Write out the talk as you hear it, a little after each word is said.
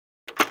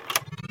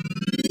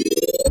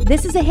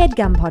This is a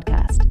HeadGum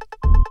podcast.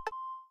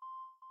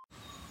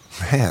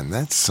 Man,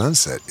 that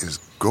sunset is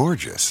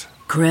gorgeous.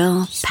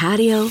 Grill,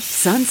 patio,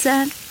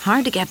 sunset.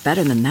 Hard to get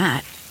better than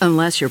that.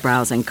 Unless you're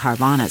browsing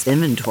Carvana's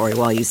inventory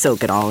while you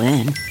soak it all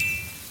in.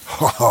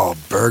 Oh,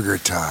 burger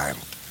time.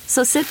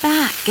 So sit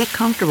back, get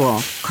comfortable.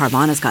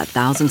 Carvana's got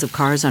thousands of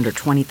cars under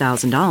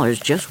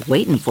 $20,000 just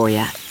waiting for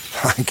you.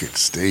 I could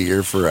stay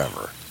here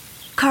forever.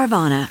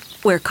 Carvana,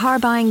 where car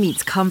buying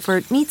meets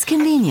comfort meets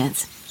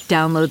convenience.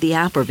 Download the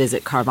app or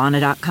visit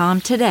Carvana.com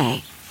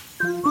today.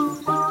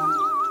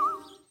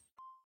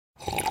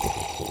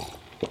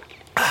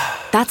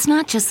 That's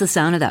not just the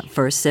sound of that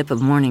first sip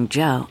of Morning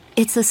Joe.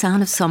 It's the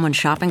sound of someone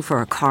shopping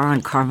for a car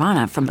on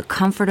Carvana from the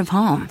comfort of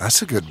home.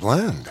 That's a good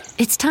blend.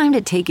 It's time to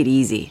take it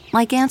easy,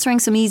 like answering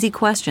some easy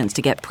questions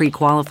to get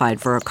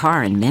pre-qualified for a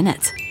car in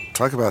minutes.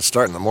 Talk about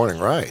starting the morning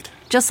right.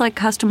 Just like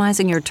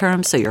customizing your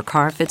terms so your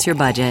car fits your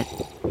budget.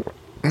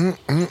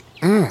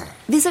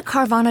 Visit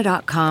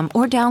Carvana.com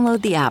or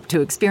download the app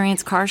to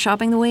experience car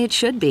shopping the way it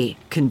should be.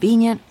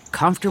 Convenient,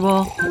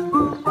 comfortable.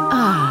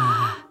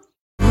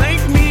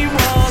 Make me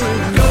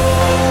wanna go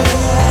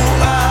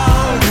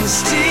out and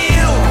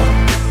steal.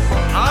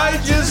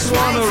 I just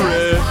wanna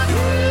rip.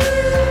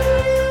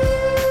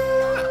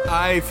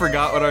 I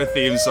forgot what our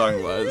theme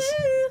song was.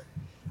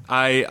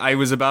 I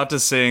was about to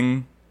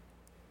sing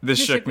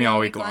This Shook Me All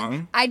Week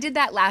Long. I did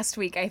that last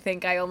week, I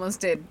think. I almost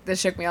did This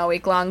Shook Me All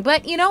Week Long.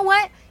 But you know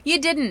what? You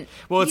didn't.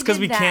 Well, it's because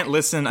we can't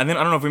listen. I don't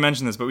know if we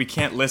mentioned this, but we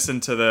can't listen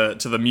to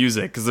the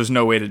music because there's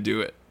no way to do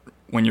it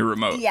when you're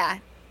remote. Yeah,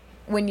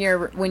 when you're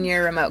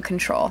remote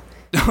control.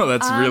 Oh,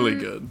 that's really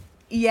good.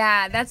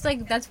 Yeah,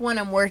 that's one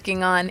I'm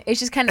working on. It's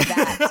just kind of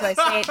bad, so I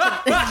say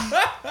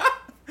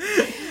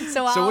it.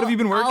 So what have you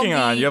been working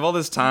on? You have all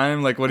this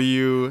time. Like, what do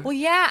you? Well,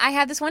 yeah, I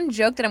have this one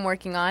joke that I'm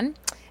working on.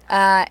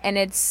 And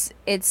it's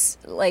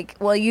like,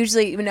 well,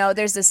 usually,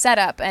 there's a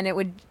setup, and it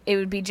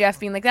would be Jeff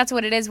being like, that's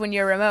what it is when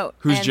you're remote.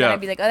 Who's and Jeff? then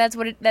I'd be like,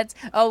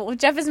 well,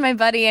 Jeff is my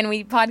buddy, and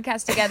we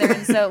podcast together,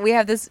 and so we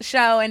have this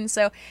show, and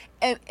so,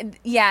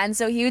 and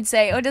so he would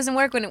say, oh, it doesn't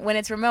work when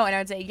it's remote, and I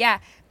would say, yeah,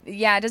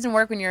 it doesn't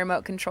work when you're a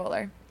remote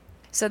controller.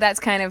 So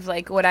that's kind of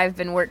like what I've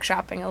been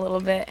workshopping a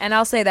little bit, and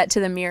I'll say that to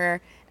the mirror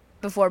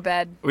before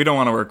bed. We don't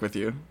want to work with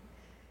you.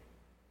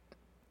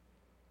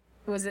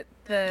 Was it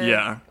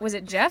Was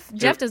it Jeff?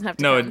 Jeff doesn't have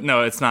to come.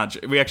 No, it's not.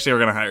 We actually were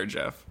going to hire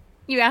Jeff.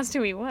 You asked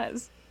who he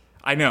was.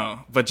 I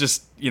know, but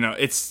just,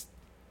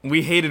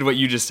 we hated what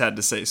you just had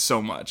to say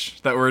so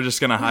much that we're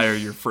just going to hire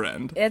your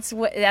friend. That's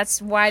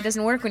why it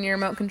doesn't work when you're a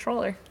remote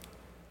controller.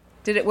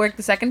 Did it work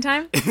the second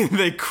time?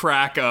 They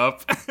crack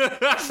up.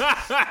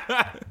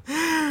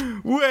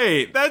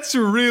 Wait, that's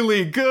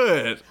really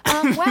good.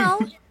 Well,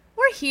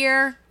 we're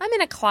here. I'm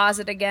in a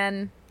closet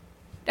again.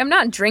 I'm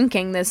not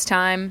drinking this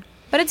time.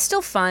 But it's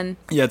still fun.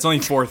 Yeah, it's only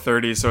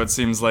 4:30, so it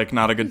seems like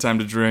not a good time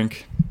to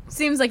drink.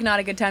 Seems like not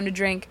a good time to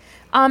drink.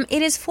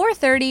 It is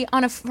 4:30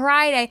 on a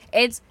Friday.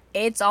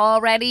 It's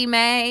already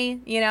May,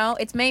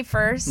 it's May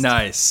 1st.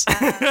 Nice.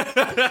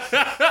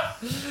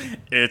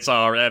 It's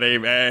already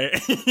May.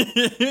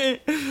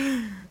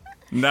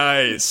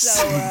 Nice.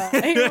 So,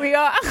 here we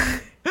are.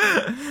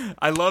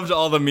 I loved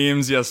all the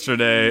memes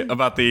yesterday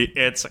about the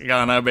it's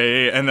gonna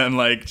be, and then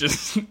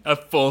just a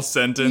full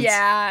sentence.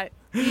 Yeah.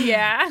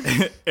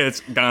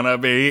 It's gonna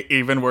be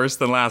even worse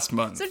than last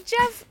month. So,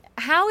 Jeff,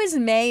 how is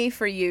May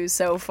for you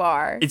so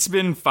far? It's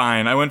been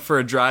fine. I went for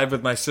a drive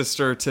with my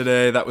sister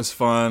today. That was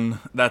fun.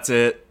 That's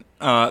it.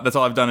 That's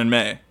all I've done in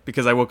May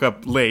because I woke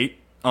up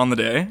late on the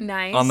day.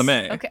 Nice. On the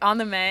May. Okay, on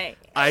the May.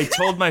 I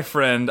told my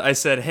friend, I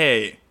said,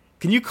 hey,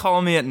 can you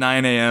call me at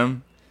 9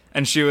 a.m.?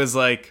 And she was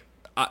like,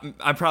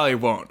 I probably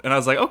won't. And I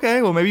was like,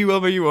 okay, well, maybe you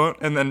will, maybe you won't.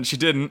 And then she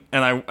didn't.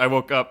 And I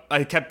woke up.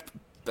 I kept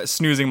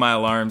snoozing my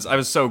alarms. I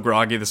was so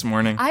groggy this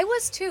morning. I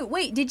was too.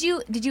 Wait, did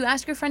you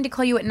ask your friend to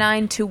call you at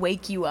 9 to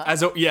wake you up?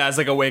 As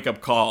like a wake up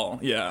call.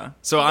 Yeah.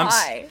 So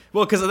Why?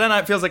 Because then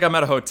it feels like I'm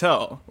at a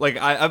hotel. Like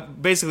I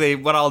basically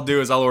what I'll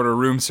do is I'll order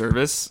room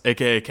service,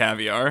 aka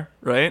caviar,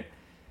 right?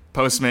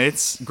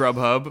 Postmates,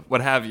 Grubhub,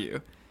 what have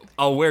you.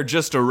 I'll wear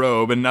just a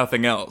robe and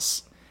nothing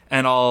else,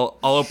 and I'll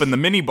open the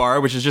mini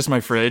bar, which is just my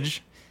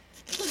fridge,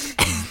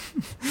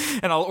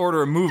 and I'll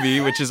order a movie,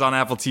 which is on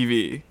Apple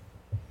TV.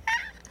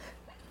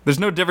 There's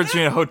no difference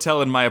between a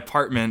hotel and my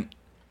apartment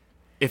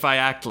if I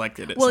act like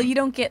it is. Well, you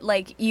don't get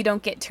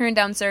turn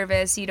down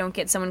service. You don't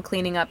get someone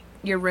cleaning up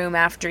your room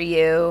after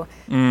you.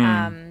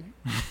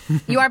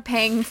 You are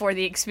paying for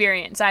the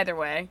experience either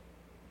way.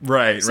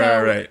 Right.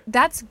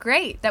 That's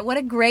great. What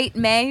a great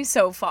May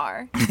so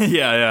far.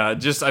 Yeah.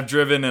 Just I've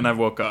driven and I've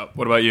woke up.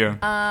 What about you?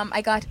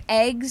 I got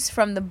eggs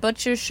from the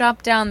butcher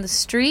shop down the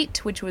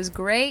street, which was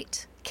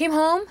great. Came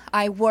home.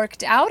 I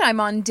worked out. I'm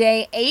on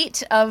day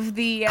 8 of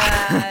the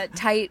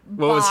tight What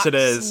box, was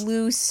today's?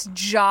 loose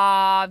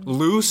jaw.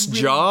 Loose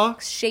really jaw?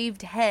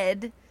 Shaved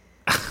head.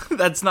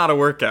 That's not a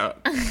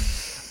workout.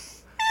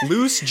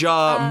 Loose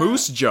jaw,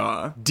 moose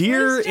jaw,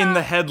 deer moose jaw. in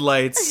the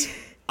headlights,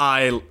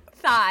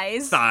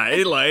 Thighs.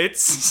 thigh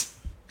lights,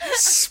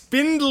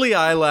 spindly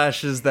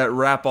eyelashes that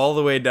wrap all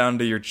the way down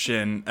to your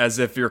chin as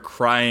if you're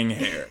crying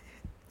hair.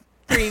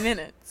 3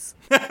 minutes.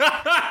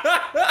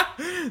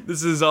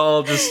 This is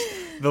all just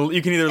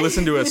you can either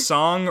listen to a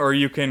song or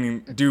you can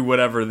do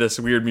whatever this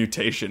weird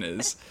mutation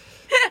is.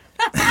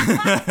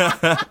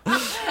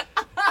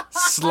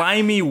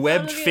 Slimy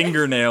webbed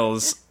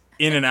fingernails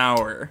in an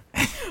hour.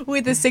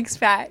 With a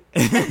 6-pack.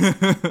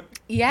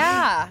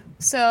 Yeah.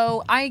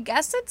 So I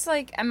guess it's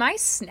like, am I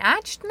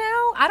snatched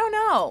now? I don't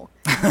know.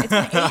 It's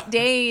been 8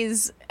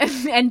 days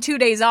and 2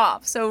 days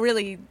off. So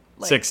really,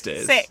 like, 6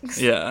 days. 6.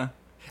 Yeah.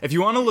 If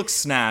you want to look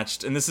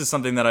snatched, and this is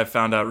something that I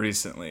found out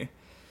recently,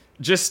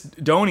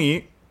 just don't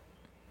eat,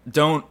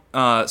 don't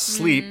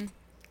sleep,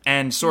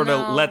 and sort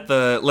of No. let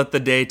the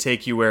day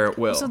take you where it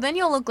will. So then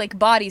you'll look like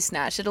body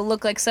snatched. It'll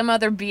look like some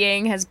other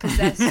being has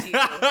possessed you.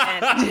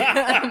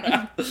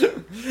 And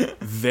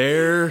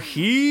They're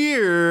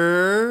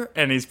here,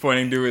 and he's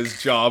pointing to his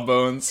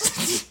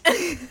jawbones.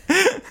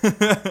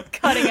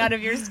 cutting out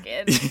of your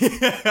skin.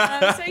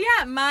 So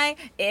yeah,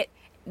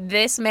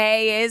 this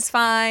May is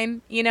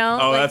fine, you know?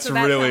 Oh, Like, that's so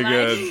really how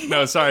good.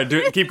 No, sorry.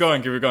 Keep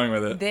going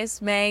with it. This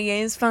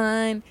May is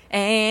fine,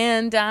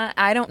 and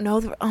I don't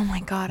know oh my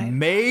god.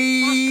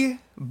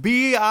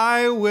 Maybe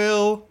I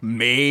will.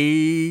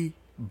 Maybe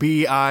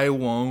I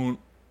won't.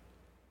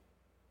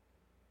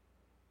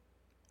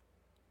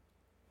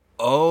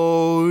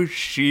 Oh,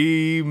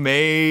 she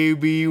may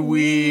be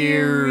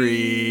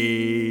weary.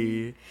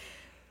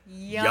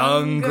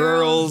 Young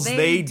girls,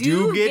 they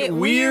do get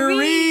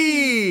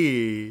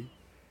weary.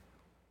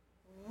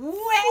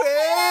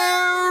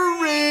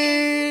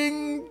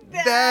 Wearing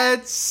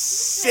that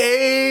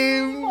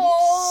same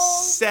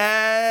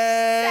saggy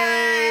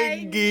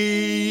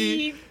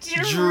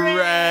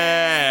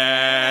dress.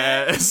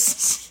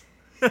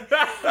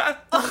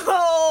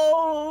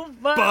 Oh,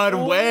 But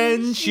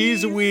when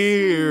she's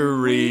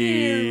weary,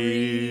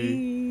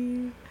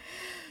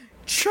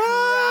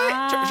 try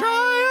a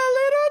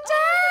little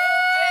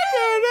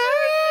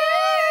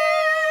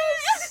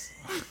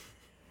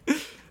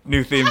tenderness.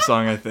 New theme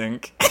song, I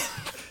think.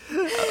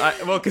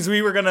 Well, because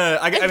we were gonna.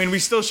 I mean, we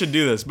still should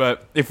do this,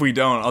 but if we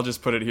don't, I'll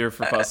just put it here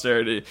for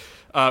posterity.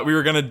 We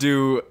were gonna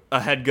do a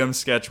HeadGum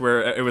sketch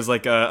where it was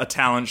like a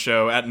talent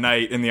show at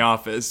night in the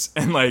office,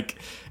 and like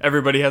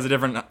everybody has a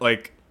different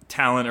like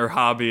talent or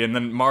hobby, and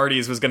then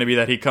Marty's was gonna be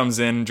that he comes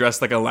in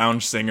dressed like a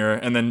lounge singer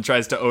and then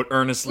tries to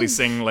earnestly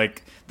sing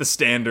like the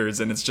standards,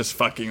 and it's just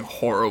fucking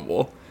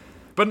horrible,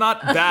 but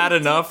not bad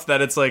enough that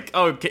it's like,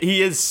 oh,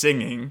 he is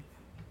singing.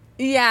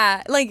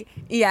 Yeah, like,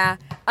 yeah.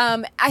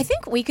 I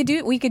think we could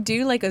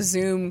do like a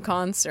Zoom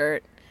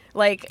concert.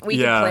 Like, we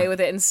could play with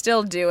it and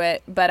still do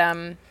it, but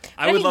I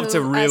would love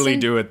to really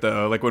do it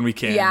though, like when we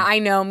can. Yeah, I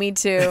know, me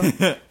too.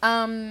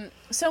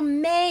 So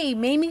May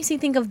makes me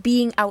think of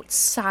being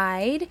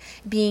outside,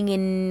 being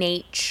in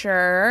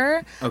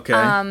nature.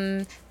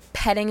 Okay.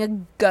 Petting a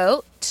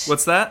goat.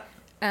 What's that?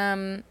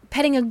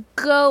 Petting a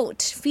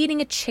goat, feeding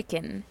a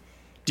chicken,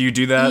 Do you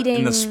do that in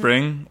Eating the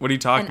spring? What are you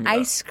talking an about?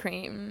 ice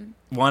cream.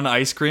 One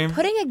ice cream?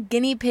 Putting a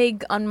guinea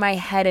pig on my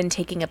head and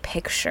taking a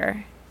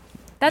picture.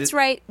 That's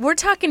right. We're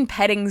talking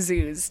petting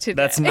zoos today.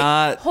 That's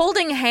not...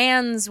 Holding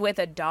hands with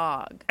a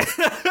dog.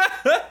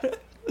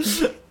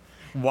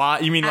 Why?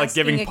 You mean like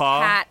Asking giving a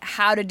paw? cat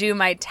how to do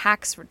my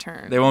tax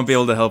return. They won't be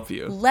able to help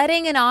you.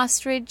 Letting an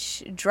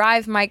ostrich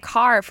drive my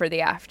car for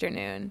the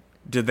afternoon.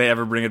 Did they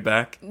ever bring it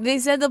back? They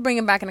said they'll bring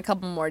it back in a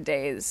couple more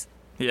days.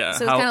 Yeah.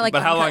 So it's kinda like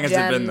but how long Uncut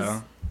has it been Gems.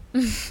 though?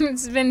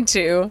 It's been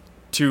 2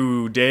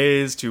 2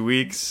 days, 2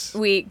 weeks?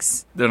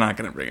 weeks. They're not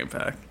going to bring it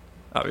back.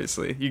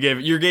 Obviously. You gave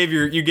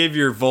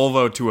your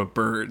Volvo to a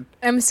bird.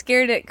 I'm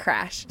scared it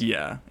crashed.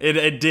 Yeah.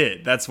 It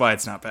did. That's why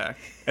it's not back.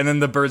 And then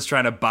the bird's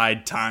trying to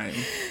bide time.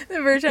 The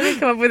bird trying to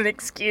come up with an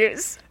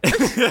excuse.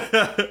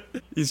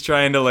 He's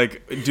trying to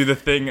like do the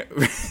thing.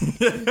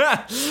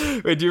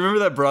 Wait, do you remember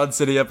that Broad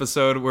City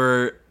episode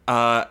where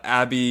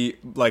Abby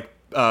like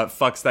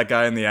fucks that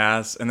guy in the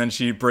ass and then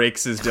she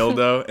breaks his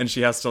dildo and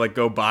she has to like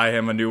go buy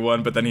him a new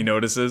one, but then he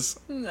notices?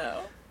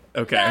 No.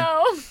 Okay.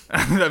 No.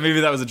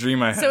 Maybe that was a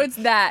dream I had. So it's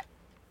that.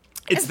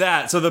 It's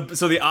that. So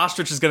the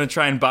ostrich is gonna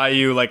try and buy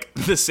you like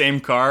the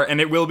same car,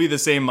 and it will be the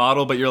same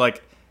model, but you're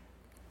like,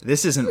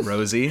 this isn't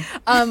Rosie.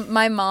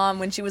 My mom,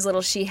 when she was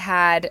little, she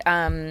had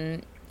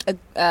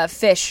a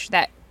fish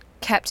that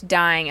kept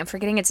dying. I'm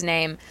forgetting its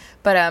name,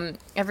 but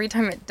every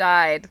time it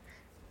died,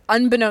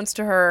 unbeknownst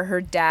to her,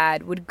 her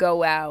dad would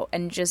go out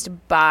and just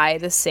buy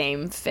the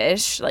same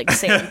fish, like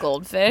same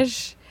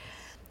goldfish.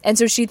 And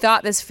so she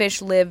thought this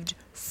fish lived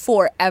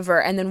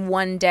forever, and then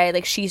one day,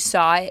 like, she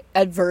saw it,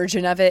 a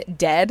version of it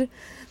dead,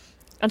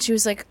 and she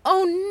was like,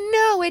 oh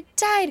no, it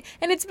died,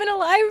 and it's been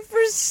alive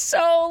for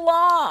so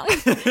long.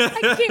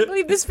 I can't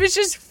believe this fish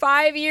is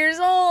 5 years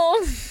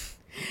old.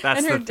 That's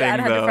And her the dad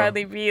thing, had though. to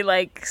probably be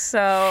like,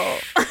 so...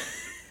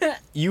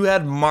 You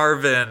had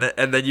Marvin,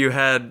 and then you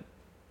had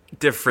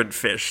different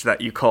fish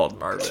that you called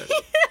Marvin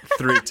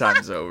 3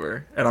 times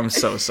over, and I'm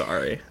so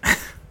sorry.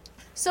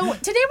 So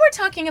today we're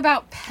talking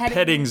about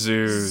Petting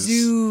zoos.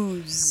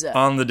 Zoos.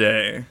 On the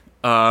day.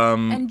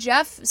 And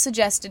Jeff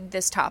suggested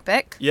this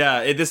topic.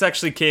 Yeah, this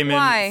actually came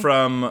Why? in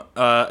from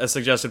a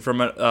suggestion from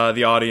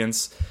the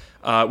audience.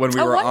 when we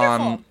Oh, were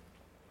wonderful. on.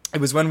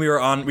 It was when we were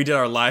on. We did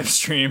our live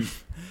stream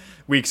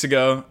weeks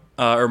ago,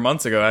 or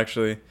months ago,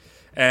 actually.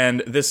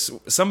 And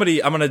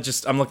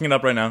I'm looking it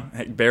up right now.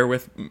 Hey, bear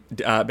with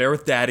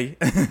Daddy.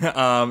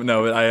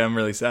 No, I am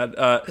really sad.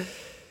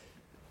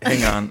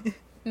 Hang on.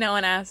 No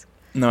one asked.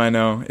 No, I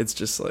know. It's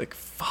just like,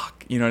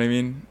 fuck. You know what I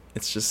mean?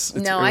 It's just,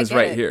 it I was get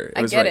right it. here.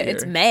 I get it.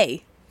 It's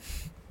May.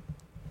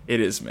 It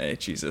is May.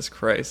 Jesus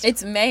Christ.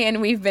 It's May, and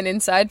we've been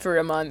inside for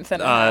a month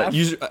and a half.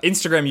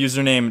 Instagram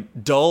username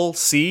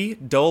dull.c,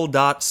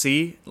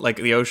 like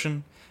the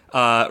ocean,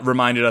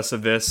 reminded us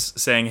of this,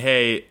 saying,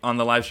 hey, on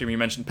the live stream you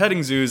mentioned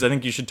petting zoos. I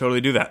think you should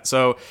totally do that.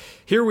 So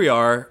here we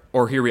are,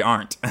 or here we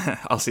aren't.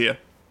 I'll see you.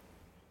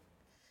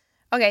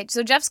 Okay,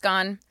 so Jeff's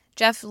gone.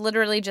 Jeff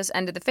literally just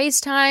ended the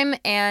FaceTime,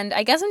 and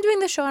I guess I'm doing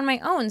the show on my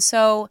own.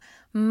 So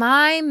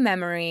my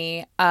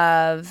memory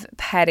of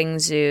petting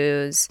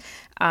zoos,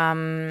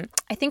 I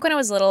think when I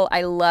was little,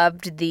 I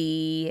loved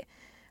the,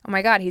 oh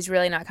my God, he's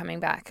really not coming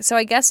back. So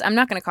I guess I'm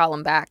not going to call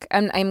him back.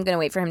 I'm going to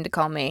wait for him to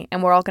call me,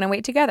 and we're all going to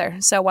wait together.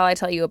 So while I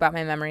tell you about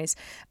my memories,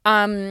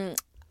 I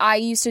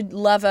used to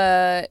love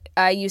a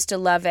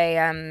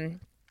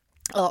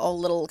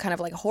little kind of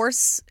like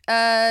horse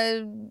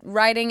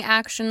riding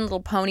action,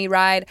 little pony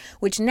ride,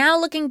 which now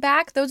looking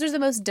back, those are the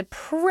most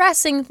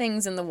depressing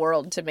things in the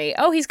world to me.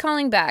 Oh, he's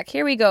calling back.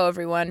 Here we go,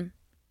 everyone.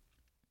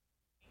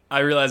 I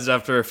realized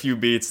after a few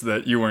beats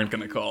that you weren't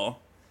going to call.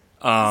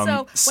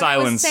 So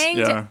Silence. What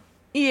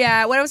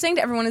I was saying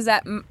to everyone is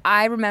that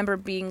I remember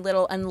being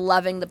little and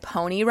loving the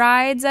pony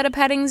rides at a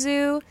petting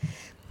zoo.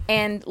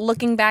 And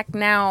looking back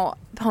now,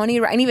 and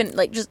even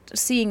like just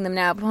seeing them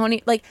now,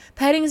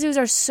 petting zoos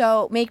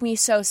make me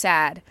so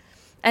sad.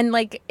 And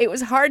like it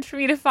was hard for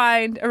me to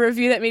find a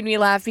review that made me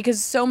laugh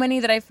because so many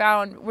that I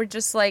found were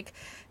just like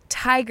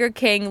Tiger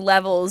King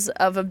levels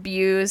of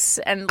abuse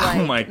and like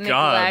Oh my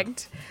God.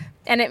 neglect.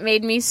 And it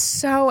made me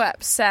so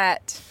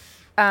upset.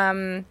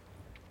 I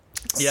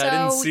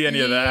didn't see any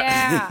of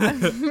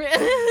that.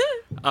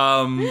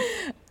 Yeah.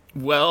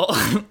 Well,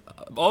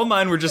 all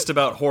mine were just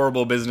about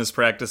horrible business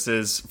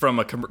practices from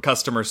a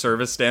customer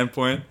service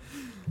standpoint.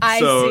 I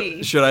So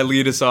see. should I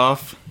lead us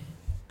off?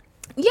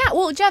 Yeah,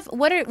 well, Jeff,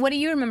 what do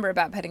you remember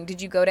about petting?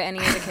 Did you go to any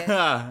as a kid?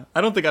 I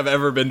don't think I've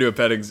ever been to a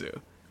petting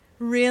zoo.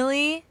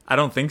 Really? I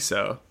don't think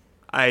so.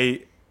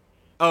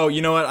 Oh,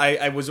 you know what?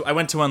 I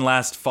went to one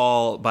last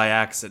fall by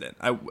accident.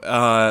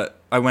 I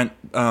went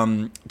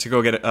to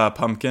go get a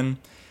pumpkin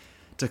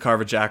to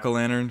carve a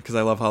jack-o'-lantern because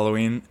I love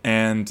Halloween,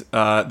 and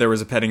there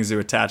was a petting zoo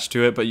attached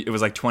to it, but it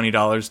was like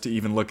 $20 to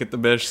even look at the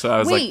bish. So I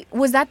was Wait,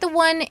 was that the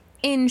one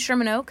in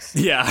Sherman Oaks?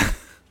 yeah.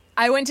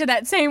 I went to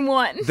that same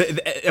one.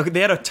 They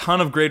had a ton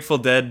of Grateful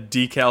Dead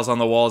decals on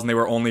the walls, and they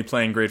were only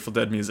playing Grateful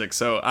Dead music,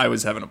 so I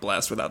was having a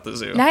blast without the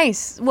zoo.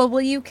 Nice. Well,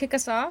 will you kick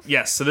us off?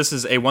 Yes, so this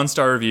is a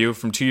 1-star review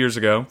from 2 years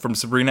ago from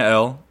Sabrina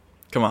L.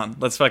 Come on,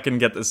 let's fucking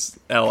get this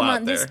L Come out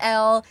on, there.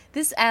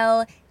 this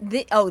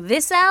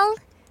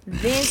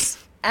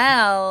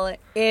L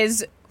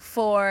is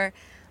for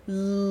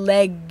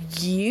legumes.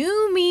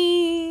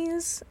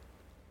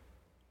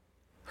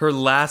 Her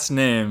last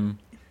name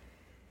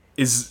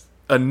is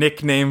a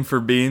nickname for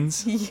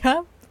beans.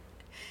 Yup.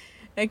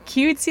 A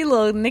cutesy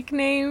little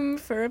nickname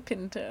for a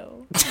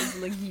pinto is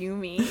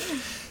legumey.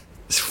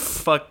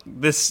 Fuck,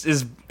 this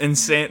is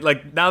insane.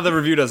 Like, now the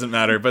review doesn't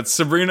matter, but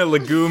Sabrina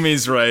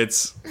Legumes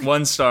writes,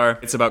 1 star.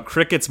 It's about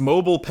Cricket's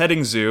mobile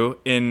petting zoo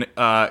in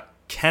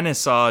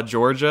Kennesaw,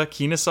 Georgia.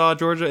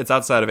 It's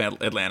outside of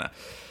Atlanta.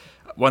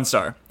 1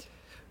 star.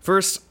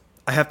 First,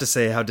 I have to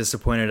say how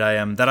disappointed I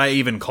am that I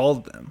even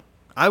called them.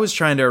 I was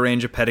trying to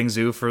arrange a petting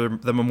zoo for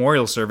the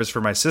memorial service for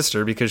my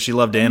sister because she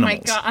loved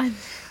animals. Oh my God.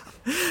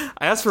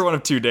 I asked for one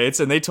of 2 dates,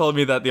 and they told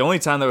me that the only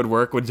time that would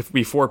work would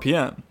be 4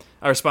 p.m.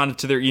 I responded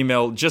to their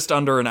email just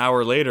under an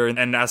hour later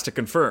and asked to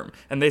confirm,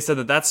 and they said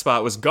that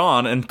spot was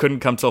gone and couldn't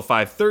come till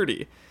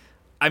 5:30.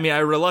 I mean, I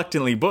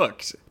reluctantly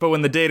booked, but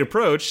when the date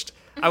approached,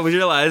 I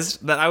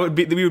realized that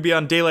we would be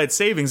on daylight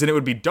savings and it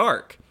would be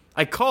dark.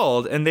 I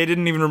called, and they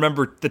didn't even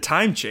remember the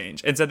time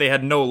change and said they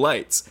had no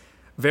lights.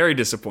 Very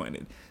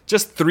disappointed.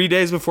 Just 3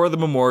 days before the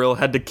memorial,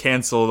 had to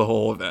cancel the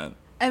whole event.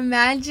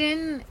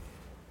 Imagine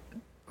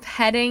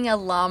petting a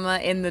llama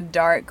in the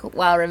dark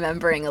while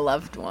remembering a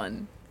loved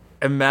one.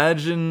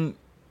 Imagine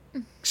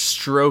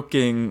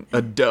stroking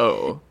a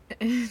doe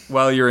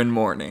while you're in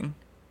mourning.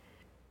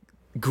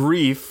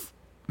 Grief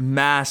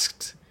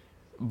masked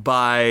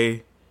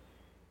by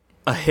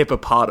a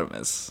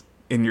hippopotamus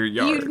in your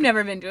yard. You've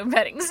never been to a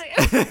petting zoo.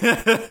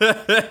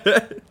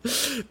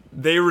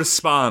 They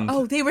respond.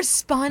 Oh, they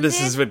responded? This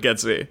is what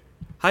gets me.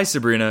 Hi,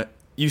 Sabrina.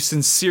 You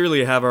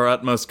sincerely have our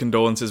utmost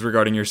condolences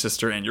regarding your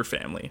sister and your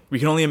family. We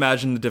can only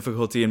imagine the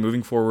difficulty in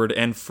moving forward,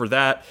 and for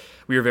that,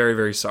 we are very,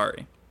 very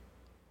sorry.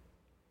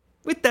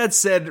 With that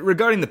said,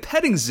 regarding the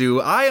petting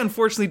zoo, I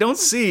unfortunately don't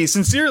see,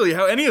 sincerely,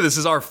 how any of this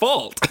is our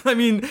fault. I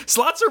mean,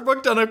 slots are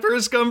booked on a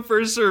first-come,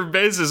 first-served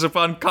basis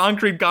upon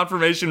concrete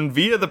confirmation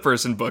via the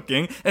person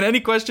booking, and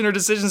any question or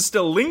decision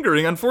still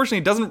lingering,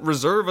 unfortunately, doesn't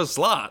reserve a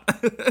slot.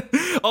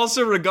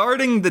 Also,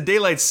 regarding the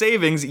daylight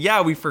savings,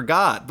 yeah, we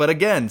forgot, but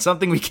again,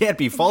 something we can't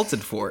be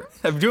faulted for.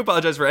 I do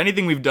apologize for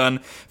anything we've done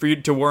for you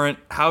to warrant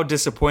how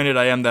disappointed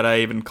I am that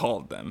I even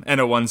called them,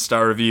 and a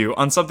 1-star review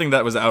on something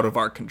that was out of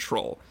our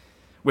control.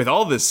 With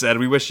all this said,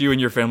 we wish you and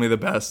your family the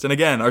best, and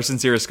again, our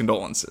sincerest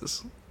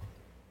condolences.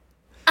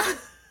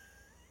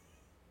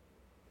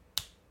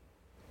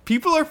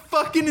 People are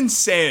fucking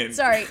insane.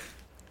 Sorry.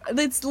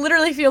 It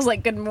literally feels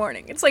like good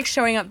morning. It's like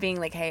showing up being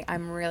like, hey,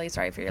 I'm really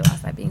sorry for your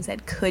loss. That being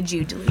said, could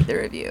you delete the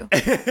review?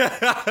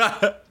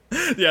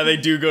 Yeah, they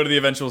do go to the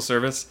eventual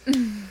service.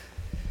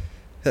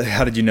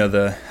 How did you know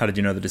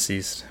the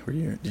deceased?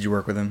 Did you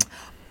work with him?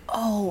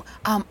 Oh,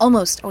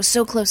 almost. I was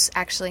so close,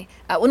 actually.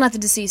 Well, not the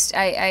deceased.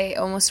 I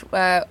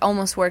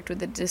almost worked with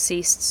the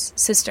deceased's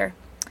sister.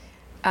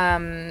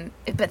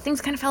 But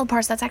things kind of fell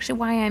apart. So that's actually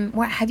why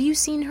have you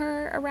seen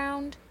her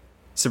around?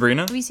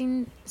 Sabrina? Have you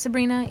seen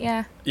Sabrina?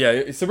 Yeah.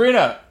 Yeah,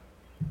 Sabrina.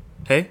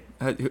 Hey,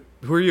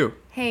 who are you?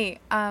 Hey,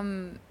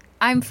 I'm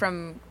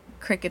from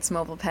Cricket's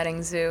Mobile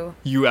Petting Zoo.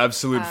 You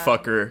absolute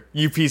fucker.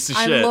 You piece of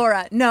shit. I'm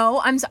Laura.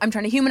 No, I'm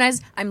trying to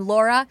humanize. I'm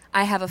Laura.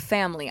 I have a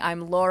family.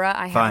 I'm Laura.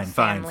 I have a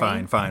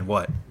family. Fine.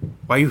 What?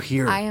 Why are you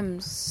here? I am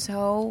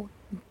so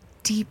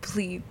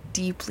deeply,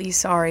 deeply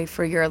sorry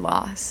for your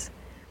loss.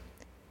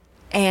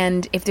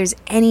 And if there's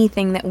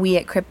anything that we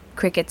at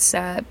Cricket's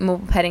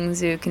Mobile Petting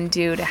Zoo can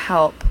do to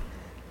help,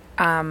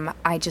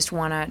 I just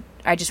want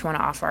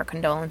to offer our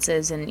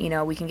condolences, and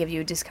we can give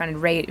you a discounted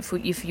rate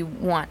if you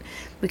want.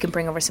 We can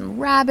bring over some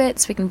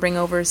rabbits, we can bring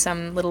over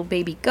some little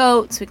baby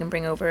goats, we can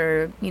bring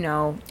over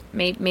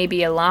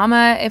maybe a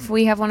llama if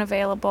we have one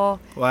available.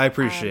 Well, I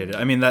appreciate it.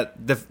 I mean,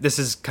 this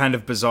is kind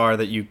of bizarre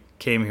that you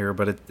came here,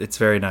 but it's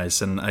very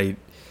nice. And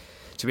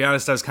to be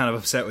honest, I was kind of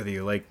upset with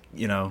you. Like,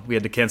 we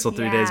had to cancel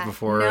 3 days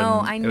before. No,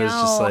 and I it was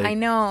just like, I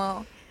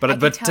know.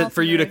 But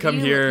for you to come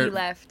here, you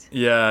left.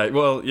 Yeah,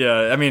 well,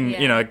 yeah. I mean,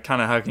 Yeah. kind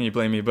of. How can you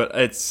blame me? But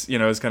it's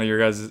it's kind of your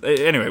guys'.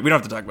 Anyway, we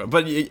don't have to talk about it.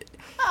 But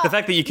the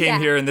fact that you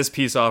came here in this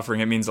peace offering,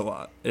 it means a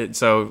lot.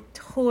 So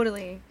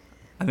Totally.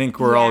 I think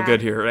we're all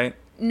good here, right?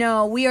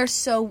 No, we are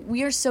so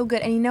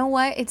good. And you know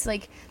what? It's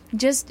like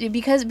just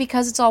because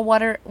it's all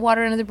water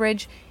under the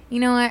bridge.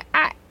 You know what?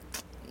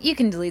 You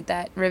can delete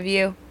that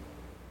review.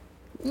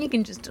 You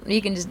can just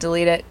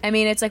delete it. I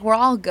mean, it's like we're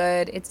all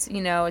good. It's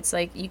it's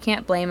like you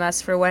can't blame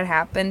us for what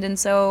happened, and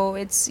so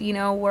it's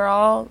we're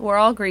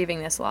all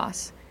grieving this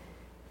loss,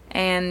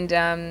 and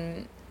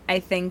I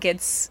think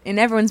it's in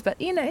everyone's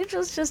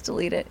just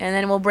delete it, and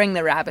then we'll bring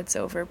the rabbits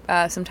over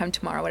sometime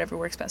tomorrow, whatever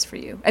works best for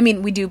you. I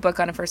mean, we do book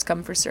on a first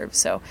come first serve,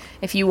 so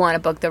if you want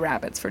to book the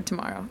rabbits for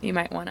tomorrow, you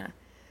might want to.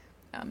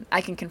 I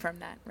can confirm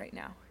that right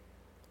now.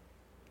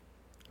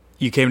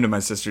 You came to my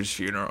sister's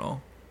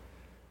funeral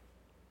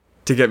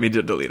to get me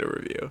to delete a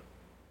review,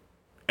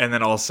 and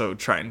then also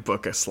try and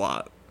book a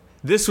slot.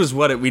 This was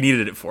what we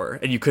needed it for,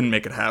 and you couldn't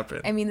make it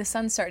happen. I mean, the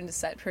sun's starting to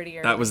set pretty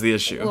early. That was the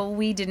issue. Well,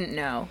 we didn't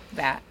know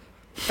that.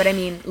 But I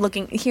mean,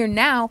 looking here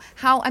now,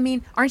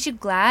 aren't you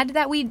glad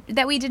that we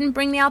didn't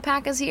bring the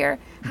alpacas here?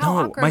 How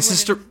awkward my would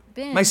sister it have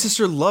been? my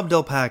sister loved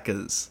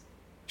alpacas.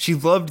 She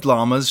loved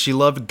llamas, she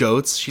loved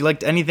goats, she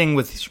liked anything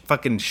with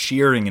fucking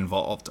shearing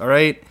involved, all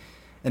right?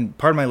 And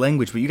pardon my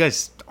language, but you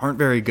guys aren't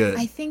very good.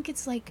 I think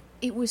it's like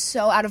it was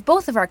so out of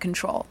both of our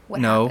control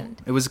what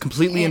happened. It was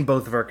completely in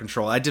both of our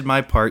control. I did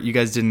my part, you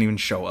guys didn't even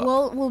show up.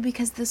 Well,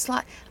 because the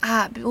slot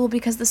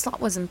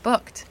wasn't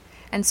booked.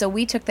 And so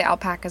we took the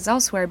alpacas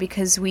elsewhere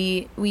because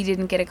we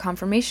didn't get a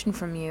confirmation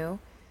from you.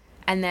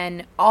 And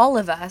then all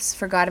of us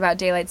forgot about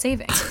daylight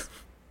savings.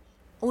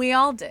 We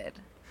all did.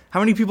 How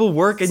many people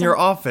work in your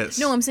office?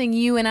 No, I'm saying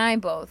you and I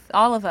both.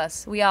 All of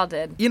us. We all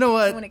did. You know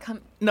what? So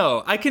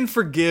No, I can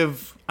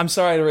forgive. I'm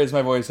sorry to raise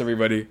my voice,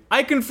 everybody.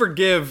 I can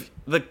forgive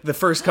the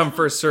first come,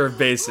 first serve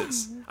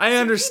basis. I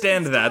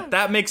understand that.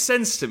 That makes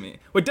sense to me.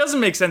 What doesn't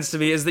make sense to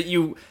me is that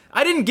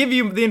I didn't give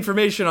you the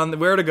information on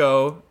where to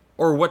go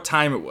or what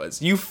time it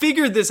was. You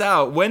figured this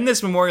out when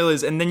this memorial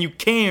is, and then you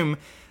came.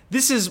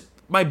 This is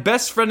my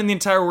best friend in the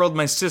entire world,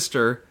 my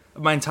sister,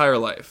 of my entire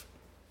life.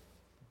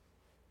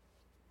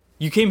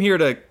 You came here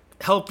to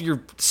help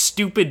your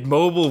stupid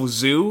mobile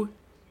zoo?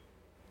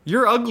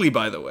 You're ugly,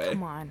 by the way.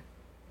 Come on.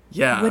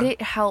 Yeah. Would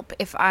it help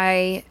if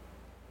I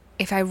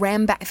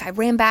ran back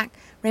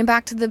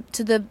to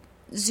the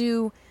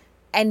zoo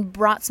and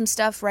brought some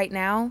stuff right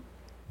now?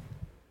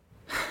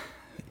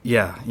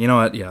 Yeah, you know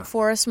what? Yeah.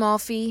 For a small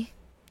fee?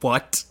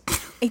 What?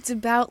 It's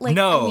about like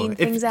No.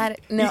 things that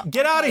no.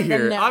 Get out of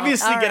here. No.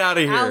 Obviously, All get right, out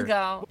of here. I'll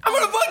go. I'm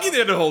gonna fuck you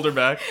there to hold her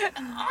back.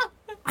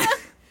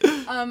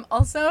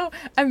 Also,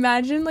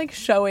 imagine like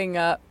showing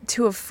up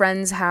to a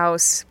friend's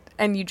house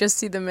and you just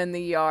see them in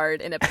the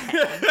yard in a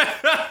pen.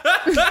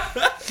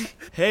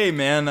 Hey,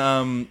 man.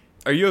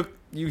 Are you?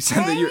 You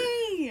said that you're.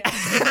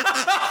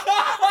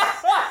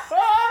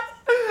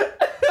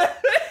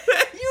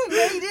 You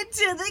made it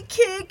to to the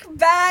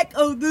kickback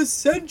of the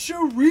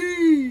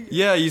century.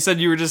 Yeah, you said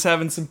you were just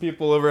having some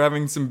people over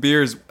having some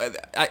beers.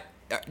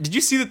 Did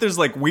you see that there's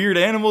like weird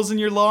animals in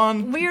your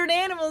lawn? Weird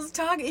animals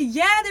talking.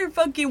 Yeah, they're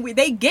fucking weird.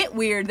 They get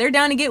weird. They're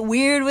down to get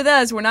weird with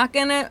us. We're not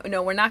gonna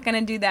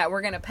do that.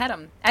 We're gonna pet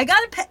them. I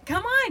gotta pet.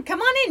 Come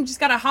on in. Just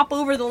gotta hop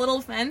over the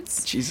little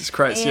fence. Jesus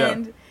Christ,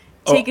 and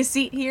take a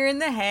seat here in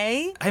the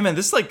hay. Hey man,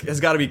 this like has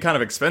got to be kind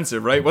of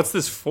expensive, right? What's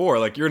this for?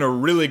 Like you're in a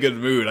really good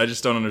mood. I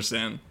just don't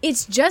understand.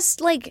 It's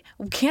just like,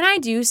 can I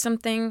do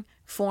something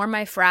for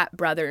my frat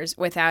brothers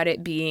without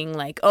it being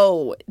like,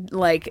 oh,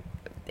 like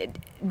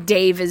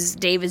Dave is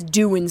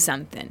doing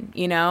something,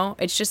 you know?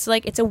 It's just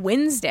like, it's a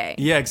Wednesday.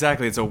 Yeah,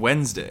 exactly. It's a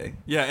Wednesday.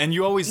 Yeah, and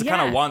you always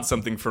kind of want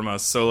something from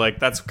us, so like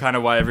that's kind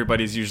of why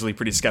everybody's usually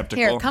pretty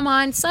skeptical. Here, come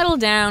on, settle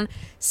down,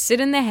 sit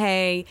in the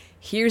hay.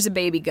 Here's a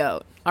baby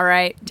goat. All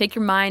right, take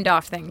your mind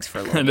off things for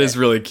a little bit. It is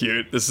really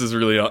cute. This is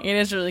really. It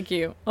is really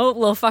cute. Oh,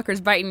 little fucker's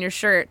biting your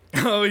shirt.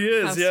 Oh, he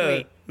is. How yeah.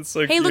 sweet. It's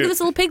so Hey, cute. look at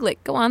this little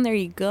piglet. Go on, there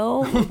you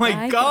go. Oh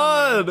my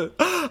god!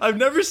 I've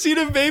never seen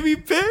a baby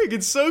pig.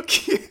 It's so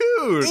cute.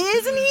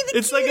 Isn't he the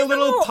It's like a cutest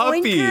little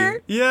puppy.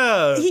 oinker?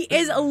 Yeah. He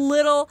is a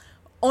little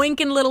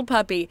oinking little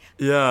puppy.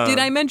 Yeah. Did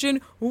I mention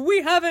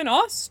we have an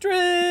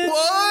ostrich?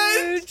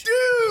 What,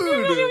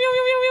 dude?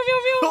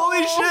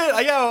 Holy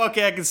shit! Yeah,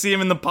 okay, I can see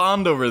him in the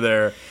pond over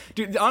there,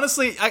 dude.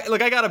 Honestly, I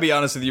gotta be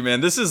honest with you,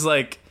 man. This is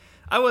like,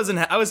 I was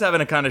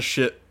having a kind of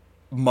shit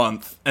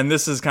month, and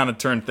this has kind of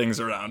turned things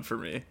around for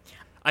me.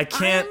 I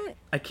can't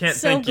so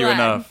thank you glad.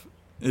 enough.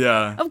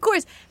 Yeah. Of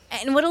course.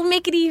 And what'll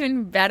make it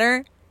even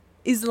better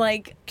is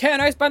like,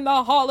 can I spend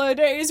the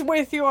holidays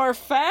with your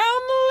family?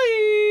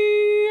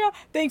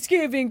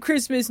 Thanksgiving,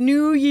 Christmas,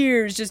 New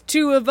Year's, just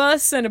two of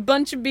us and a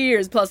bunch of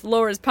beers, plus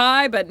Laura's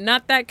pie, but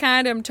not that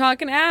kind. I'm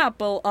talking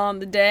apple on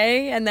the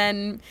day. And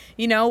then,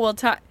 you know, we'll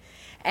talk.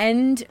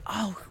 And,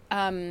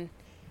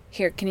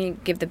 here, can you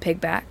give the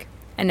pig back?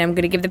 And I'm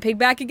going to give the pig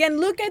back again.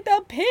 Look at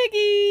the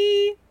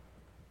piggy.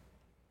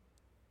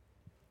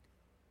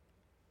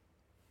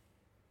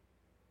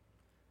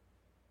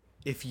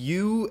 If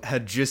you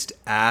had just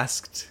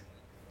asked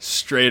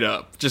straight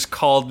up, just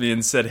called me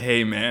and said,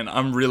 hey man,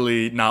 I'm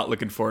really not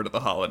looking forward to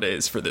the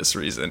holidays for this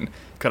reason.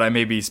 Could I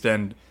maybe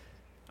spend,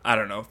 I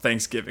don't know,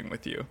 Thanksgiving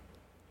with you?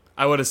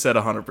 I would have said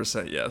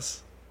 100%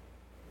 yes.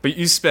 But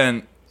you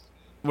spent,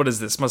 what is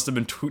this? Must have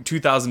been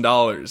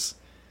 $2,000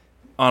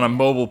 on a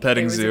mobile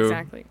petting zoo.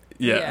 Exactly.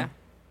 Yeah.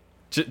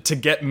 To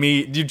get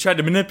me, you tried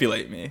to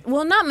manipulate me.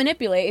 Well, not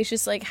manipulate. It's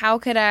just like, how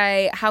could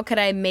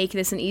I make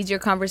this an easier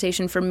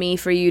conversation for me,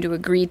 for you to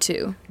agree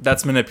to?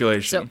 That's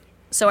manipulation.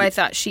 So I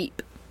thought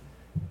sheep.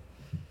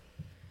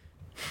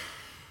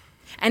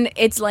 And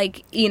it's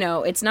like, you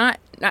know, it's not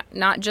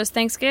just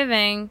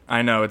Thanksgiving.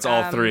 I know, it's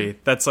all three.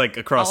 That's like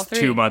across all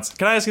three. 2 months.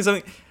 Can I ask you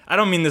something? I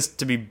don't mean this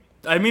to be,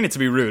 I mean it to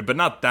be rude, but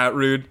not that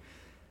rude.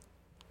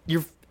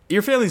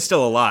 Your family's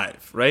still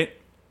alive, right?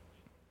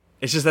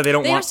 It's just that they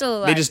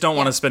just don't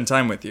want to spend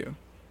time with you.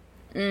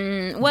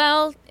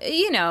 Well,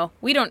 you know,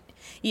 we don't.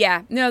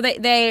 Yeah, no,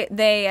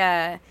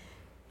 they.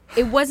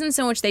 It wasn't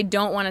so much they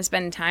don't want to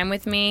spend time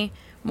with me.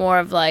 More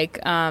of like,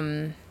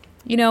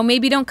 you know,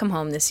 maybe don't come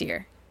home this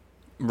year.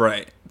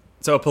 Right.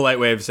 So a polite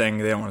way of saying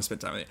they don't want to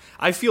spend time with you.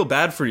 I feel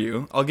bad for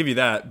you. I'll give you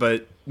that.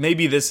 But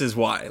maybe this is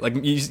why. Like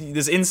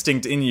this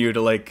instinct in you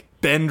to like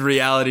bend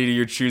reality to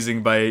your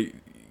choosing by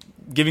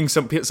giving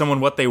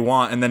someone what they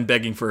want and then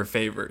begging for a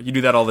favor. You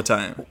do that all the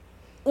time.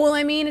 Well,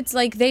 I mean, it's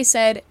like they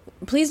said,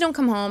 please don't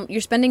come home.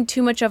 You're spending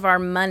too much of our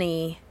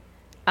money.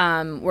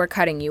 We're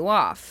cutting you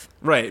off.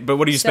 Right, but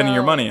what are you spending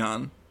your So- money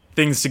on?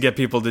 Things to get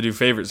people to do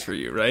favors for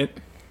you, right?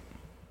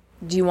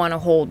 Do you want to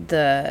hold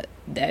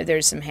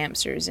there's some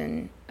hamsters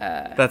in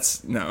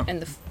That's, no.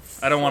 the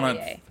I don't want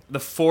foyer. to. The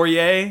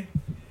foyer?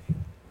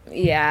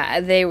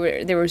 Yeah,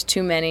 there was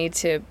too many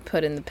to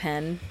put in the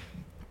pen.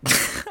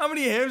 How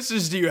many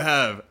hamsters do you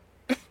have?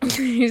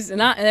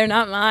 They're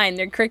not mine.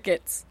 They're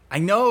crickets. I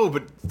know,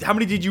 but how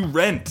many did you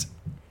rent?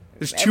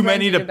 There's I too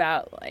many rented to.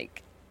 about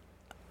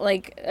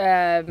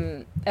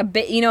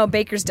a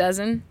baker's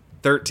dozen.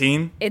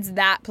 13? It's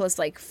that plus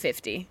like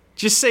 50.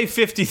 Just say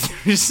 50.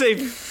 Just say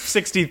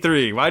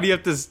 63. Why do you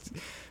have to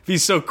be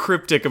so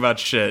cryptic about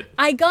shit?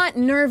 I got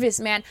nervous,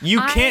 man.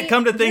 You can't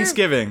come to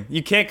Thanksgiving.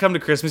 You can't come to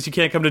Christmas. You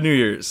can't come to New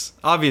Year's.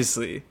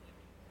 Obviously.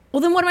 Well,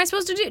 then what am I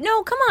supposed to do?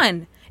 No, come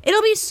on.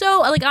 It'll be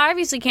so like I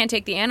obviously can't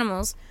take the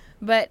animals,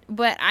 but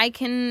I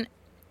can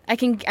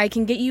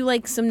get you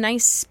like some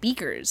nice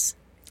speakers.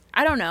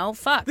 I don't know.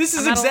 Fuck. This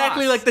is I'm at a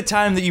exactly loss. like the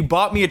time that you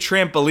bought me a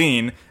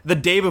trampoline the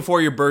day before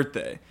your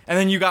birthday. And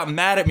then you got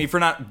mad at me for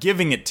not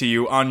giving it to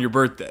you on your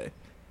birthday.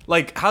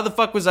 Like, how the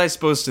fuck was I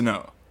supposed to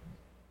know?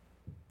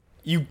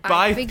 You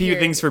buy few figured-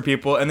 things for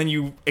people and then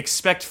you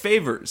expect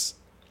favors.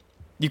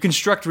 You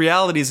construct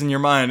realities in your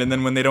mind and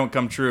then when they don't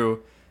come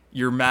true,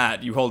 you're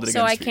mad. You hold it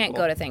So against I people. can't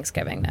go to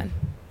Thanksgiving then.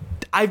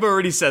 I've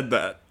already said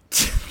that.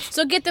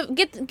 So get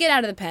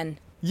out of the pen.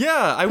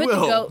 Yeah, I Put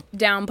will. the goat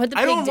down. Put the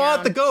pig I don't down.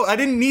 want the goat. I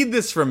didn't need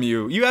this from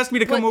you. You asked me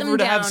to come Put them over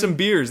to have down. some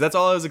beers. That's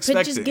all I was But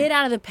expecting. just get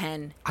out of the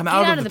pen. I'm Get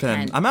out of the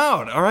pen. I'm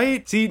out, all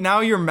right? See,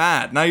 now you're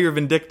mad. Now you're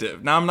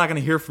vindictive. Now I'm not going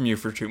to hear from you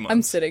for 2 months.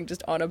 I'm sitting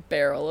just on a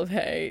barrel of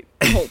hay,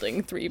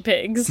 holding 3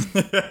 pigs.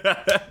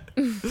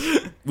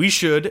 We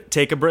should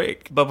take a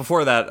break. But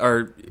before that,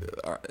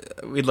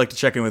 we'd like to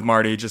check in with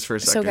Marty just for a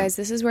second. So, guys,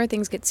 this is where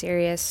things get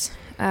serious.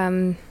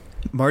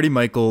 Marty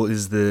Michael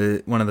is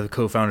one of the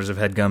co-founders of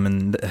HeadGum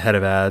and the head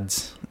of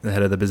ads, the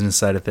head of the business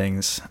side of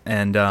things.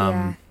 And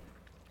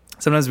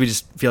sometimes we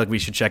just feel like we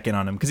should check in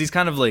on him because he's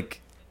kind of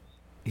like,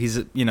 he's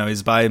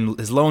by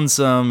his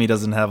lonesome. He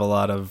doesn't have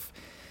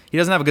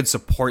a good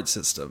support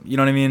system. You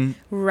know what I mean?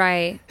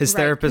 Right. His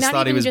therapist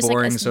thought he was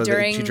boring, so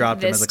that she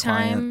dropped him as a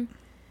client.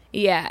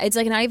 Yeah, it's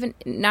like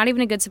not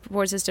even a good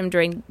support system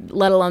during,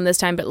 let alone this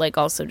time, but like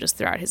also just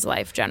throughout his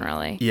life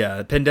generally.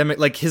 Yeah, pandemic,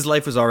 like his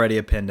life was already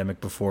a pandemic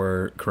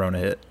before Corona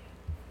hit.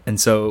 And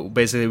so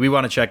basically we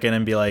want to check in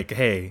and be like,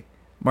 hey,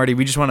 Marty,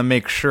 we just want to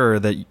make sure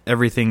that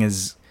everything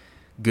is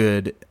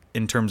good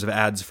in terms of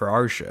ads for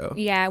our show.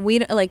 Yeah,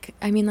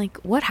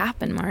 what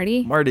happened,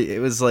 Marty? Marty, it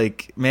was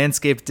like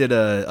Manscaped did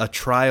a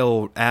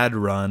trial ad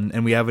run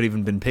and we haven't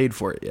even been paid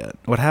for it yet.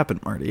 What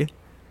happened, Marty?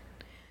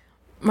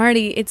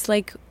 Marty, it's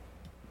like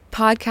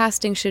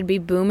podcasting should be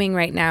booming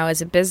right now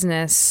as a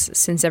business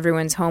since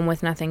everyone's home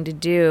with nothing to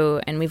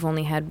do and we've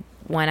only had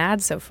 1 ad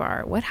so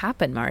far. What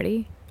happened,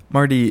 Marty?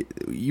 Marty,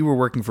 you were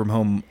working from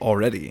home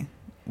already.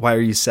 Why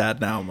are you sad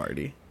now,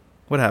 Marty?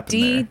 What happened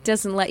Dee there?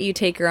 doesn't let you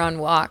take her on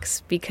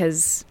walks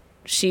because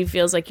she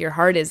feels like your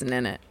heart isn't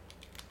in it.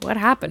 What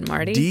happened,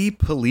 Marty? Dee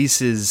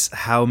polices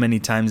how many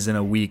times in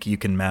a week you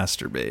can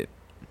masturbate.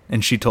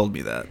 And she told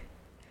me that.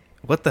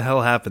 What the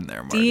hell happened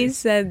there, Marty? Dee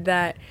said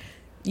that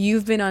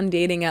you've been on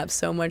dating apps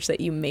so much that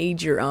you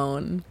made your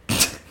own.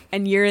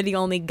 And you're the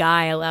only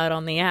guy allowed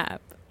on the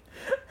app.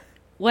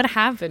 What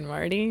happened,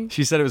 Marty?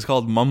 She said it was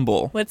called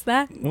Mumble. What's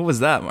that? What was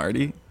that,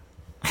 Marty?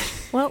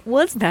 What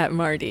was that,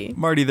 Marty?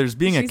 Marty, there's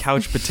being a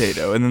couch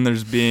potato, and then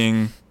there's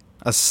being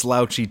a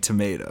slouchy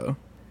tomato.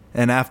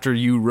 And after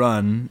you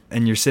run,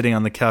 and you're sitting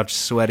on the couch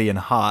sweaty and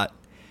hot,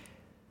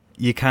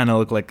 you kind of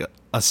look like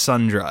a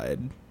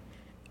sun-dried.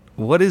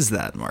 What is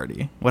that,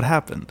 Marty? What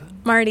happened?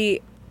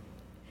 Marty,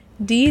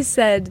 Dee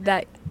said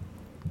that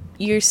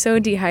you're so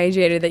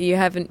dehydrated that you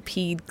haven't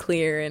peed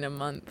clear in a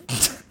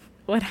month.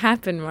 What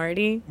happened,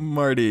 Marty?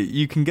 Marty,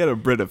 you can get a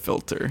Brita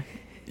filter.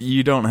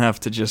 You don't have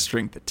to just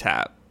drink the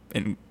tap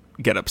and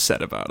get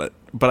upset about it.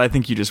 But I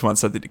think you just want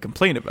something to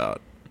complain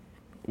about.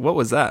 What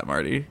was that,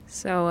 Marty?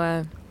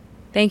 So,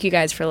 thank you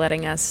guys for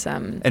letting us...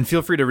 And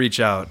feel free to reach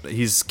out.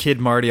 He's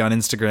Kid Marty on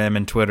Instagram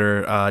and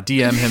Twitter.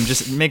 DM him.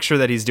 Just make sure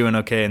that he's doing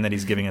okay and that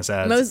he's giving us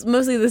ads.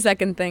 Mostly the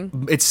second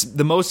thing. It's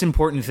the most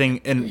important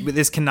thing, and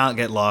this cannot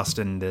get lost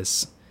in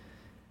this.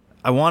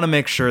 I want to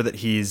make sure that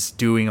he's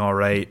doing all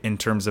right in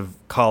terms of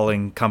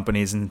calling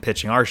companies and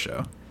pitching our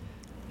show.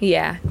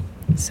 Yeah.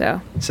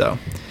 So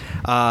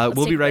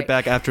we'll be right break.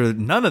 back after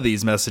none of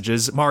these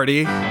messages.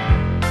 Marty.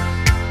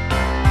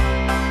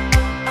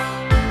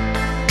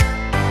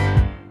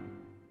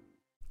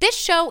 This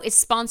show is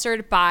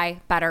sponsored by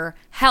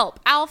BetterHelp.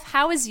 Alf,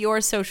 how is your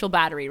social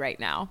battery right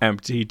now?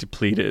 Empty,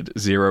 depleted,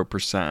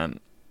 0%.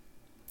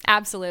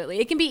 Absolutely.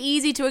 It can be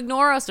easy to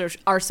ignore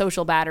our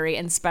social battery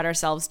and spread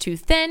ourselves too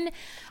thin.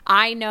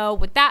 I know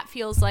what that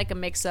feels like, a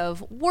mix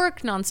of work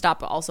nonstop,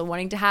 but also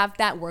wanting to have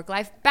that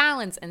work-life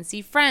balance and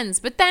see friends.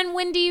 But then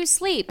when do you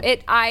sleep?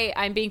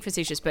 I'm being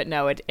facetious, but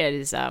no, it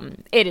is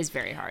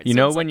very hard. You So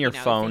know it's when like, your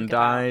phone think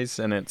about- dies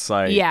and it's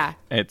like, Yeah.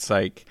 it's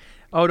like,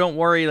 oh, don't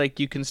worry, like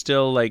you can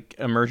still like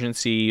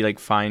emergency like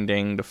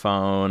finding the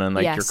phone and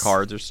like your Yes.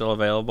 cards are still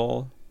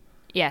available.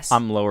 Yes.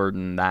 I'm lower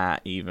than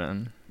that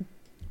even.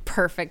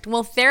 Perfect.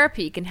 Well,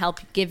 therapy can help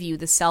give you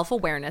the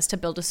self-awareness to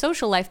build a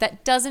social life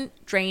that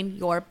doesn't drain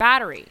your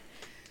battery.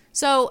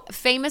 So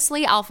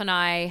famously, Alf and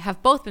I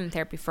have both been in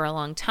therapy for a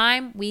long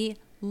time. We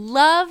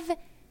love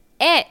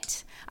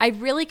it. I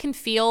really can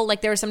feel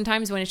like there are some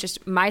times when it's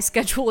just my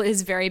schedule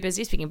is very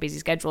busy, speaking of busy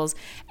schedules,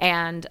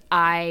 and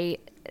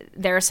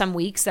there are some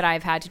weeks that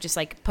I've had to just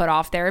like put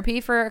off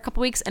therapy for a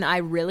couple weeks, and I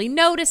really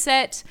notice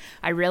it.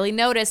 I really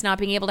notice not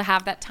being able to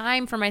have that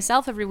time for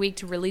myself every week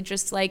to really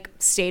just like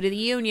state of the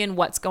union,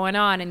 what's going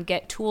on, and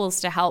get tools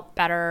to help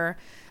better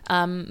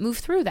move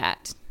through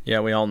that. Yeah,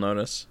 we all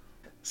notice.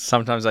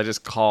 Sometimes I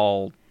just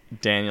call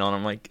Daniel and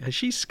I'm like, has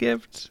she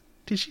skipped?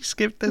 Did she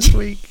skip this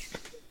week?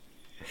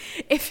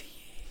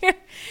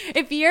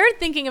 If you're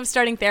thinking of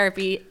starting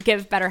therapy,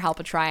 give BetterHelp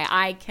a try.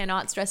 I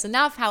cannot stress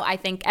enough how I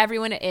think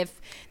everyone, if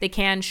they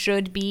can,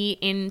 should be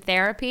in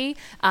therapy.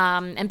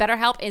 And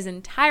BetterHelp is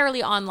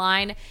entirely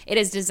online. It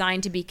is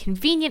designed to be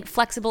convenient,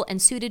 flexible,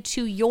 and suited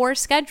to your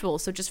schedule.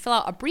 So just fill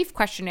out a brief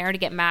questionnaire to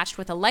get matched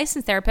with a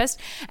licensed therapist,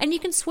 and you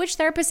can switch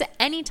therapists at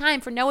any time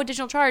for no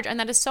additional charge. And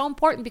that is so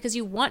important because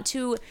you want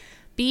to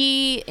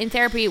be in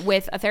therapy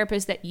with a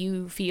therapist that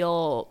you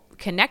feel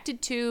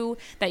connected to,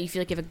 that you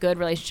feel like you have a good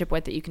relationship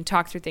with, that you can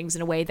talk through things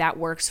in a way that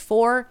works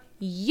for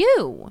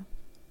you.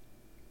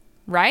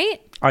 right?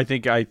 I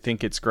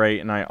think it's great,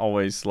 and I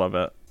always love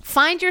it.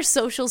 Find your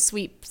social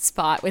sweet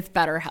spot with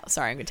BetterHelp.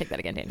 Sorry, I'm going to take that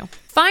again, Daniel.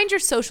 Find your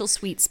social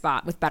sweet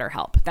spot with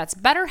BetterHelp. That's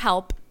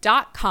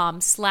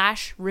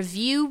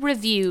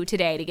BetterHelp.com/review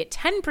today to get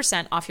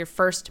 10% off your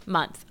first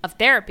month of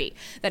therapy.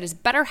 That is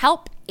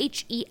BetterHelp,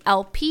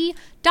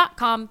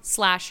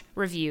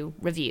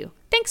 HELP.com/review.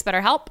 Thanks,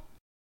 BetterHelp.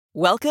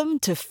 Welcome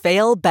to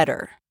Fail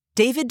Better,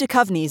 David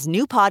Duchovny's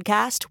new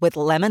podcast with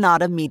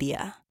Lemonada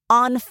Media.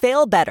 On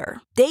Fail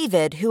Better,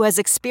 David, who has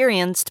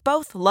experienced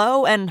both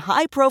low and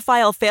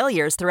high-profile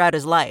failures throughout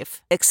his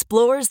life,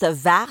 explores the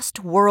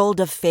vast world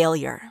of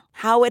failure,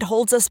 how it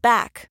holds us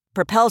back,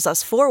 propels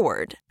us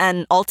forward,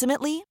 and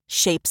ultimately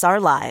shapes our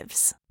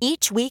lives.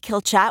 Each week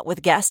he'll chat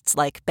with guests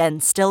like Ben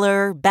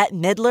Stiller, Bette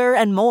Midler,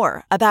 and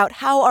more about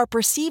how our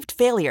perceived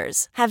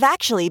failures have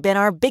actually been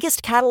our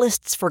biggest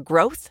catalysts for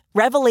growth,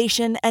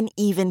 revelation, and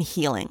even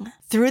healing.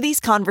 Through these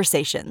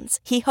conversations,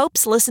 he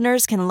hopes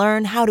listeners can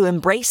learn how to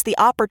embrace the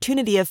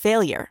opportunity of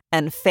failure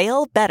and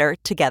fail better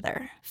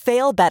together.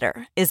 Fail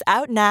Better is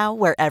out now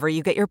wherever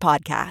you get your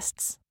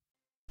podcasts.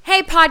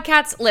 Hey,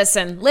 Podcats,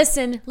 listen.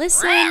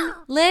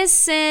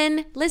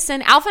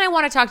 Alf and I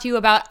want to talk to you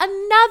about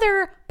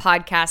another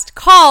podcast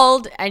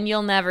called, and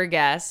you'll never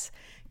guess,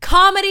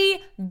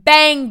 Comedy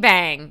Bang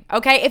Bang.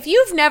 Okay, if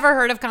you've never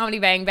heard of Comedy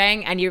Bang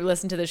Bang and you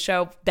listen to the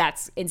show,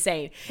 that's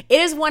insane. It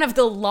is one of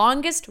the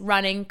longest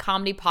running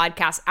comedy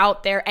podcasts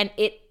out there, and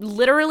it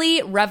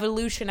literally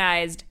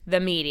revolutionized the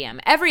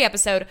medium. Every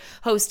episode,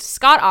 host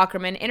Scott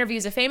Aukerman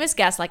interviews a famous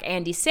guest like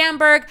Andy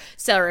Samberg,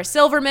 Sarah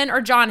Silverman, or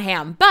John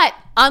Hamm. But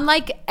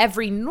unlike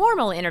every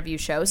normal interview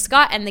show,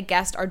 Scott and the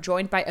guest are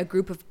joined by a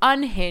group of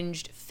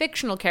unhinged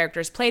fictional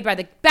characters played by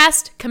the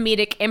best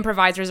comedic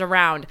improvisers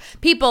around.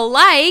 People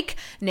like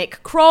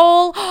Nick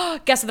Kroll,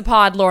 guest of the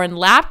pod Lauren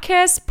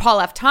Lapkus,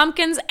 Paul F.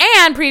 Tompkins,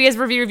 and previous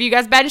review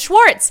guest Ben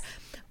Schwartz.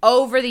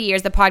 Over the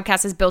years, the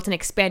podcast has built an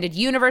expanded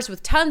universe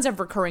with tons of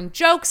recurring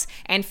jokes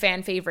and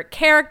fan favorite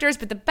characters,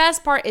 but the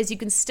best part is you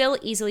can still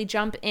easily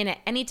jump in at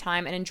any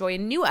time and enjoy a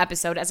new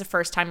episode as a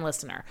first-time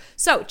listener.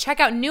 So check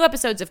out new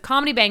episodes of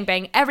Comedy Bang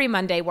Bang every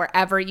Monday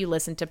wherever you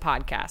listen to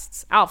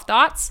podcasts. Alf,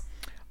 thoughts?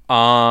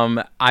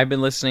 I've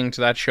been listening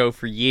to that show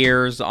for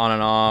years, on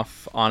and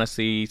off,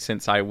 honestly,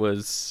 since I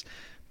was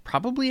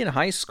probably in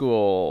high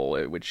school,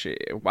 which,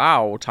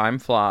 wow, time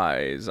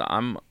flies.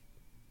 I'm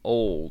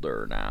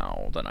older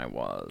now than I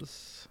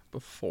was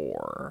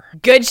before.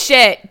 Good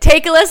shit.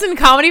 Take a listen,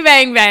 Comedy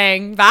Bang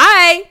Bang.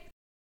 Bye.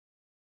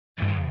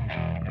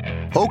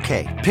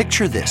 Okay,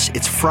 picture this.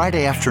 It's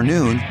Friday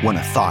afternoon when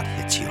a thought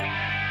hits you.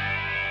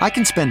 I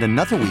can spend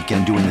another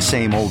weekend doing the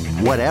same old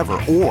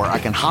whatever, or I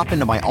can hop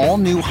into my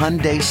all-new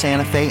Hyundai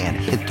Santa Fe and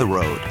hit the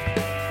road.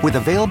 With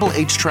available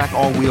H-Track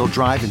all-wheel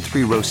drive and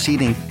 3-row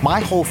seating, my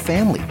whole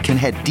family can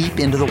head deep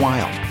into the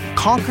wild.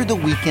 Conquer the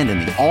weekend in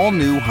the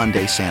all-new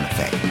Hyundai Santa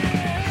Fe.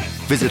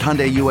 Visit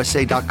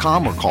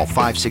HyundaiUSA.com or call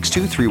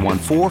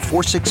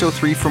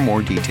 562-314-4603 for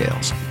more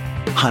details.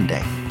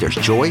 Hyundai, there's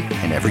joy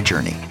in every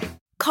journey.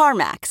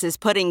 CarMax is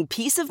putting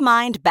peace of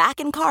mind back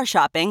in car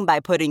shopping by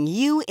putting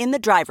you in the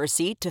driver's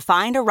seat to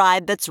find a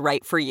ride that's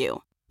right for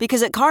you.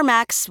 Because at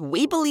CarMax,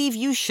 we believe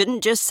you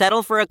shouldn't just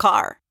settle for a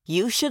car.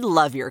 You should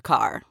love your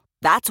car.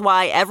 That's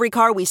why every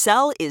car we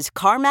sell is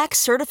CarMax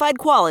certified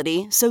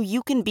quality, so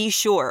you can be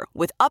sure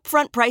with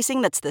upfront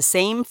pricing that's the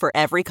same for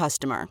every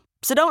customer.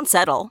 So don't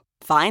settle.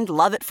 Find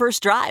love at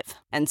first drive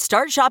and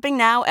start shopping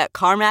now at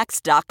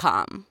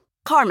CarMax.com.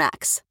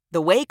 CarMax,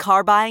 the way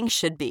car buying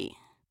should be.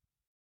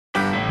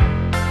 And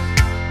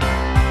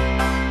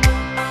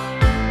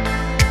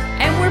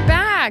we're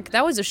back.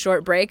 That was a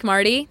short break,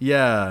 Marty.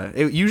 Yeah,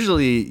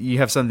 usually you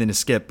have something to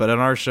skip, but on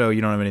our show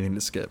you don't have anything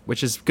to skip,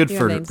 which is good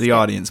for the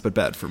audience, but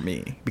bad for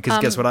me. Because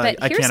guess what? I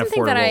can't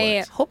afford a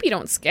Rolex. I hope you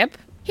don't skip.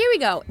 Here we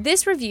go.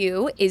 This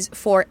review is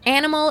for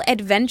Animal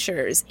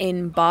Adventures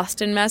in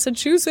Boston,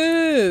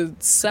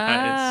 Massachusetts.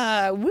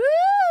 Nice.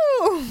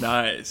 Woo!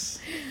 Nice.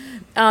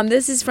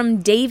 This is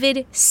from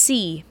David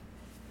C.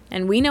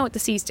 And we know what the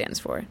C stands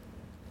for.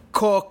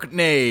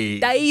 Cockney.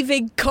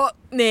 David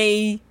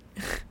Cockney.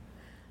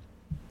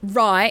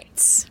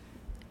 Right.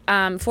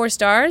 4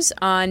 stars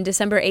on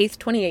December 8th,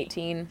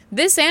 2018.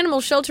 This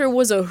animal shelter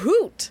was a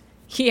hoot.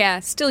 Yeah,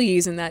 still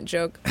using that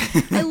joke.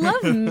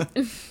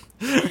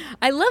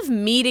 I love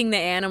meeting the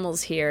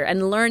animals here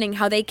and learning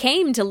how they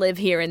came to live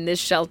here in this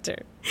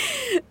shelter.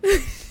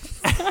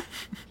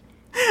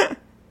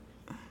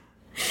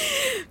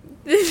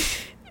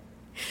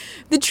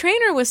 The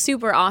trainer was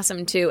super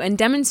awesome too and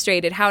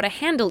demonstrated how to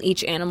handle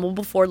each animal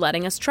before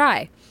letting us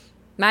try.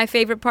 My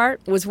favorite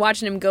part was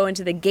watching him go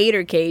into the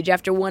gator cage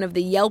after one of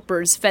the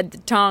yelpers fed the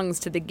tongs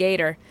to the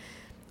gator.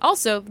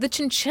 Also, the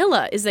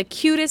chinchilla is the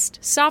cutest,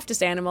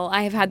 softest animal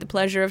I have had the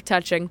pleasure of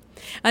touching.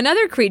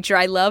 Another creature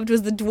I loved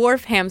was the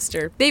dwarf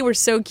hamster. They were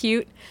so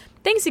cute.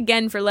 Thanks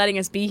again for letting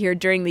us be here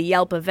during the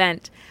Yelp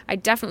event. I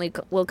definitely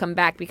will come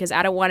back because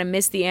I don't want to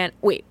miss the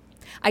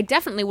I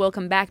definitely will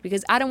come back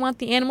because I don't want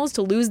the animals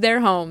to lose their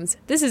homes.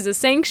 This is a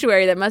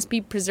sanctuary that must be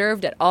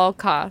preserved at all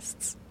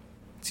costs.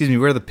 Excuse me,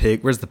 where's the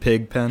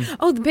pig pen?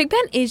 Oh, the pig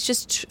pen is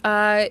just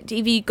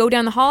if you go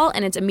down the hall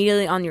and it's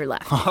immediately on your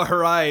left. All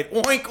right,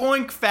 oink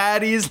oink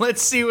fatties.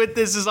 Let's see what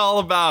this is all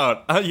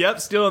about.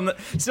 Yep, still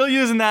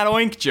using that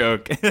oink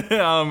joke.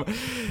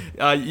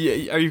 Are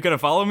you gonna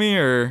follow me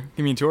or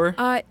give me a tour?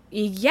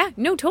 Yeah,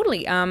 no,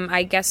 totally.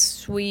 I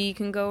guess we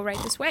can go right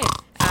this way.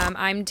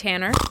 I'm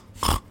Tanner.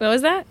 What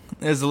was that?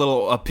 There's a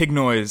little pig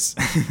noise.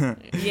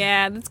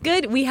 Yeah, that's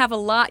good. We have a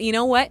lot. You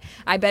know what?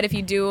 I bet if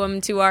you do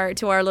them to our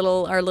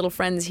little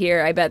friends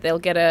here, I bet they'll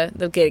get a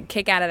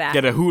kick out of that.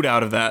 Get a hoot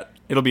out of that.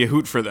 It'll be a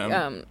hoot for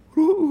them.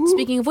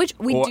 Speaking of which,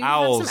 we do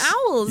owls. have some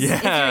owls. Yeah.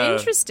 If you're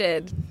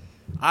interested.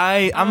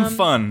 I'm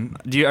fun.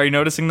 Are you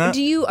noticing that?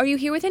 Are you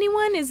here with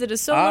anyone? Is it a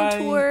solo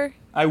tour?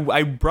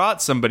 I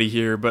brought somebody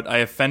here, but I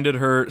offended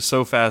her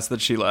so fast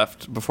that she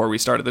left before we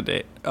started the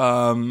date.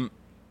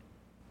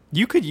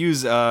 You could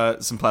use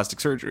some plastic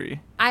surgery.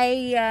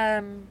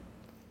 I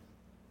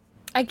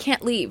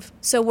can't leave,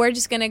 so we're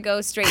just gonna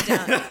go straight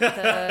down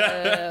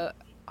the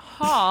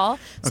hall.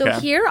 So Okay.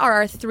 here are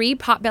our 3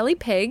 potbelly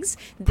pigs.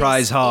 This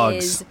Prize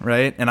hogs, is-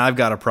 right? And I've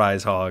got a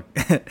prize hog.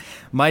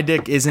 My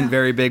dick isn't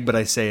very big, but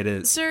I say it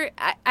is. Sir,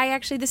 I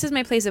actually, this is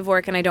my place of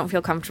work, and I don't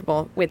feel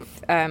comfortable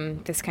with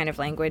this kind of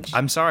language.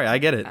 I'm sorry. I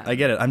get it.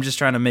 I'm just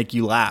trying to make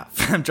you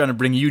laugh. I'm trying to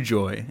bring you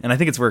joy, and I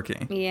think it's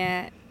working.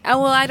 Yeah. Oh,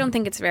 well, I don't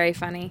think it's very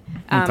funny.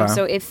 Okay.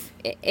 So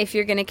if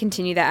you're going to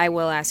continue that, I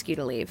will ask you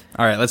to leave.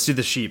 All right, let's do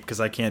the sheep because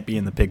I can't be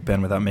in the pig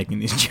pen without making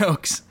these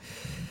jokes.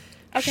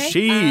 Okay.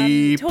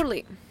 Sheep.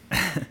 Totally.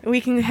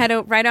 We can head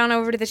right on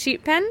over to the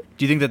sheep pen.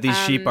 Do you think that these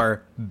sheep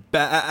are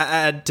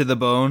bad to the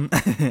bone?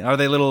 Are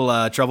they little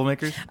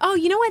troublemakers? Oh,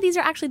 you know what? These are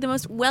actually the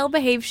most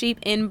well-behaved sheep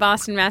in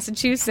Boston,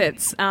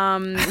 Massachusetts.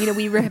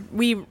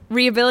 We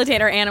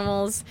rehabilitate our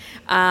animals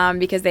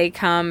because they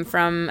come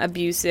from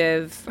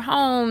abusive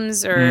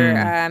homes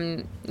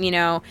or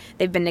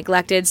they've been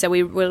neglected. So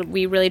we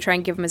really try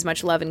and give them as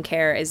much love and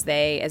care as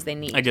they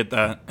need. I get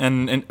that.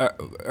 And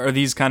are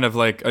these kind of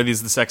like, are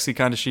these the sexy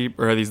kind of sheep,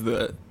 or are these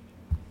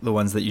the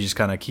ones that you just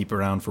kind of keep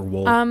around for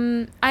wool?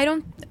 I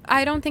don't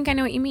think I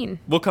know what you mean.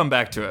 We'll come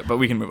back to it, but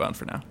we can move on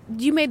for now.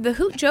 You made the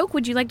hoot joke.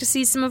 Would you like to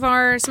see some of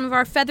our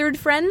feathered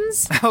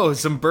friends? Oh,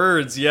 some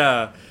birds,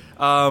 yeah.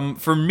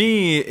 For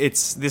me,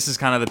 this is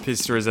kind of the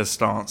piece de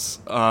resistance.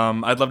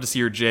 I'd love to see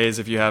your jays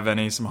if you have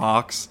any, some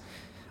hawks.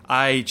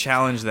 I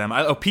challenge them.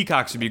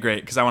 Peacocks would be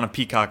great because I want a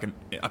peacock.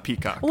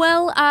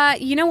 Well,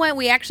 you know what?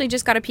 We actually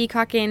just got a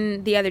peacock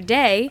in the other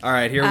day. All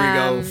right, here we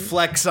go.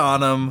 Flex on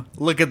them.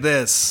 Look at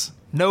this.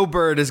 No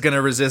bird is going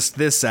to resist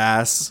this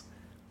ass.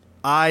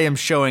 I am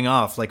showing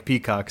off like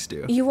peacocks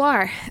do. You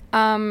are.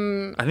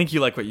 I think you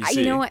like what you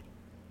see. You know what?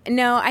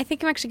 No, I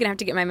think I'm actually going to have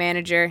to get my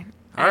manager.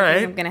 All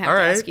right. I'm going to have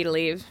to ask you to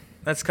leave.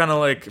 That's kind of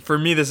like, for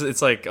me,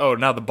 it's like, oh,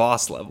 now the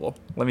boss level.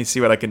 Let me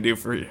see what I can do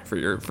for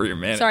your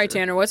manager. Sorry,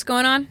 Tanner. What's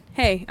going on?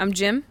 Hey, I'm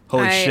Jim.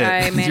 Holy shit.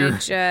 I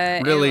manage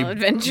Animal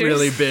Adventures.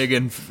 Really big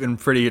and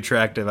pretty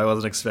attractive. I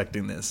wasn't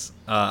expecting this.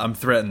 I'm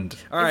threatened.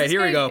 All right,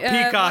 here we go.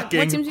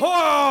 Peacocking.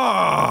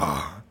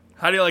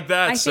 How do you like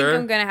that, sir? I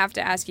think I'm going to have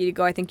to ask you to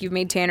go. I think you've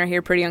made Tanner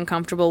here pretty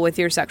uncomfortable with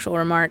your sexual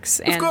remarks.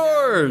 Of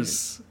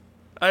course.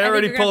 I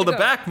already pulled the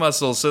back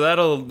muscle, so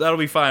that'll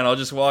be fine. I'll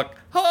just walk.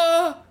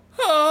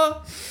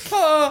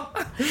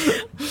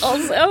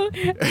 Also,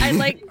 I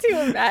like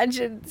to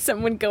imagine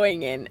someone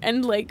going in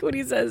and like what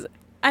he says,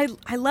 I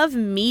love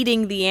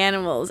meeting the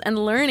animals and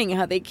learning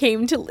how they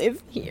came to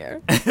live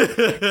here.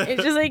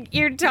 It's just like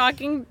you're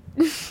talking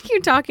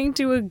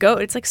to a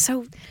goat. It's like,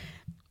 so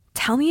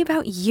tell me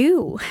about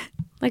you.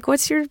 Like,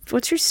 what's your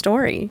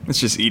story? It's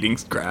just eating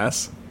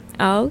grass.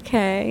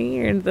 Okay,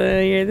 you're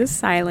the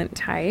silent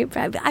type.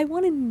 I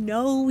want to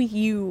know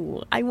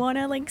you. I want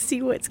to like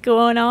see what's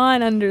going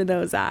on under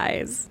those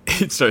eyes.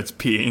 It starts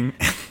peeing.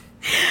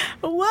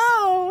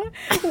 Whoa,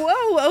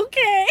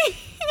 okay.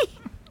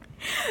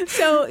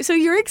 So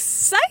you're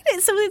excited.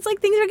 So it's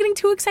like things are getting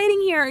too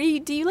exciting here.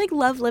 Do you like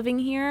love living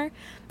here?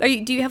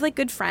 Do you have like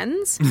good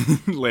friends?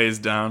 Lays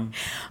down.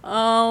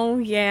 Oh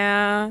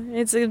yeah,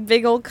 it's a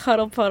big old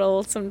cuddle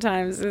puddle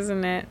sometimes,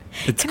 isn't it?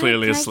 It's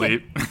clearly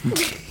asleep.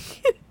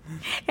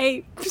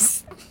 Hey,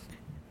 psst.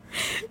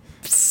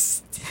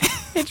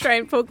 Psst. I try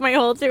and poke my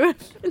hole through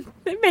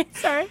it.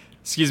 Sorry.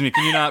 Excuse me,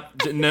 can you not?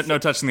 No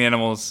touching the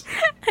animals.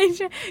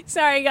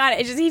 Sorry, got it.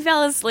 It's just he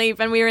fell asleep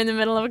and we were in the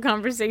middle of a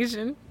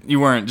conversation. You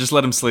weren't. Just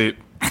let him sleep.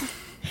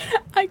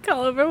 I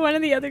call over one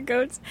of the other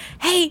goats.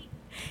 Hey,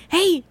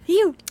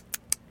 you.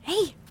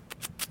 Hey.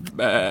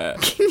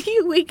 Can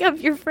you wake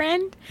up your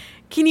friend?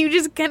 Can you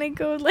just kind of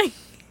go like...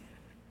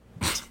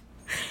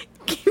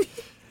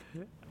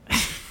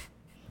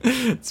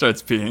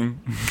 Starts peeing.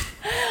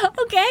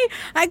 Okay,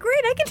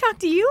 great. I can talk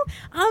to you.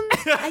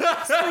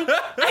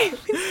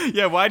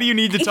 Yeah, why do you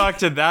need to talk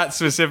to that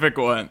specific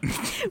one?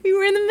 We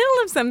were in the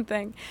middle of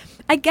something.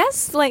 I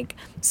guess,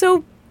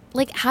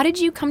 how did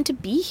you come to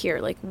be here?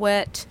 Like,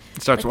 what?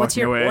 Starts what's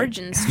walking your away.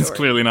 Origin story? It's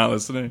clearly not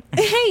listening.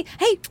 Hey.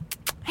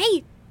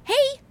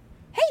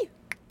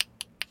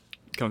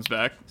 Comes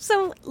back.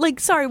 So,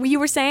 sorry, you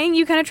were saying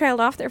you kind of trailed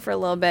off there for a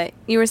little bit.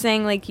 You were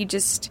saying, you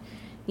just,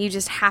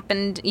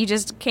 You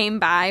just came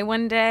by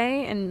one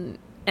day and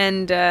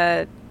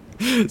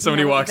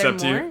Somebody walks up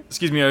to you.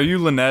 Excuse me, are you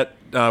Lynette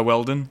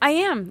Weldon? I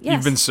am, yes.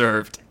 You've been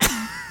served.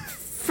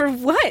 For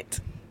what?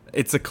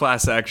 It's a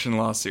class action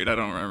lawsuit. I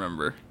don't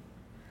remember.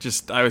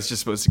 I was just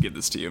supposed to give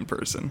this to you in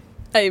person.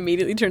 I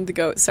immediately turned to the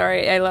goat.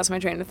 Sorry, I lost my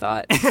train of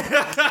thought. The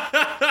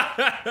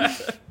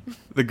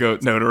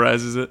goat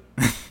notarizes it.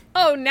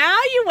 Oh, now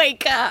you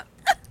wake up.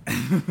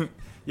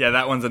 Yeah,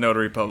 that one's a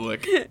notary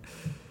public.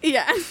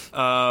 Yeah. Should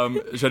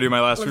I do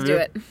my last Let's review?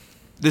 do it.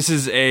 This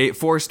is a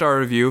 4-star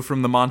review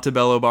from the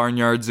Montebello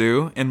Barnyard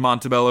Zoo in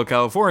Montebello,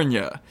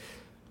 California.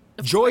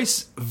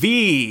 Joyce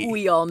V.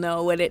 We all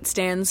know what it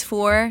stands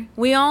for.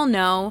 We all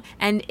know.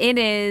 And it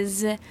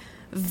is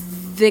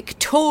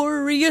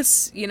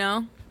victorious, you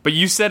know? But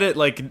you said it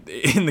like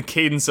in the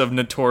cadence of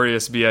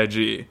Notorious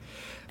B.I.G.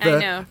 I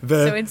know.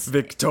 So it's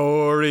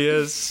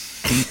victorious.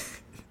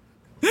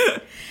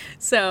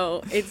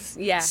 So it's,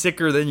 yeah.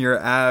 Sicker than your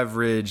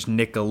average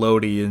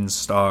Nickelodeon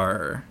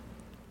star.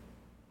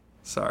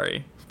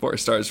 Sorry. 4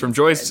 stars from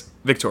Joyce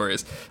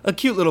Victorious. A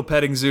cute little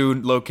petting zoo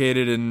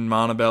located in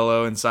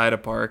Montebello inside a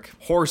park.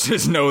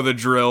 Horses know the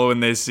drill when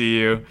they see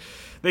you.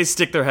 They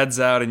stick their heads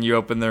out and you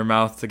open their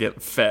mouth to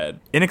get fed.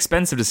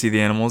 Inexpensive to see the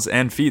animals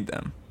and feed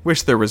them.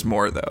 Wish there was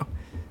more, though.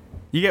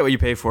 You get what you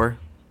pay for.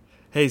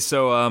 Hey,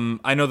 so,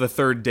 I know the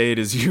third date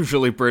is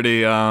usually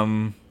pretty, a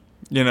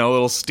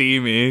little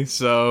steamy,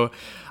 so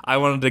I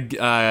wanted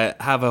to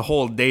have a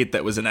whole date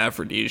that was an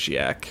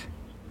aphrodisiac.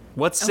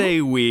 What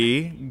say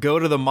we go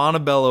to the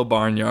Montebello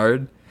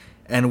Barnyard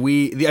and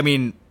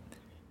and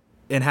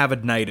have a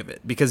night of it?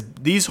 Because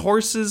these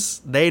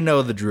horses, they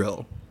know the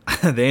drill.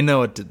 They know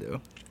what to do.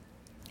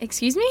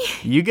 Excuse me?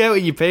 You get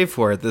what you pay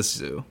for at this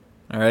zoo.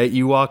 All right?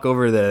 You walk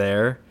over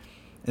there,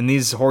 and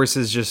these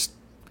horses just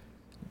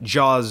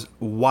jaws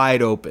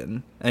wide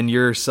open, and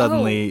you're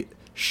suddenly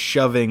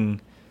shoving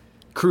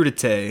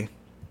crudité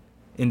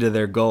into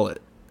their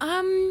gullet.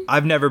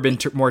 I've never been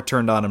more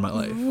turned on in my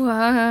life.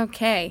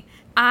 Okay.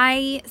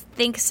 I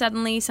think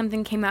suddenly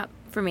something came up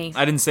for me.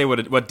 I didn't say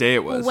what day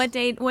it was. What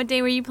day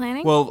were you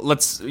planning? Well,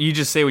 you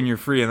just say when you're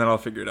free, and then I'll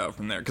figure it out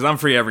from there. Because I'm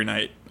free every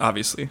night,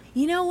 obviously.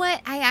 You know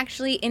what? I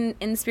actually, in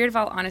the spirit of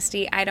all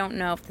honesty, I don't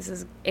know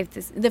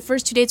if the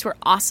first 2 dates were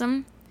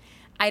awesome.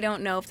 I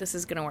don't know if this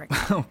is going to work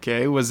out.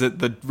 Okay, was it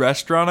the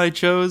restaurant I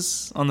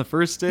chose on the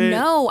first date?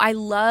 No, I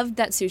loved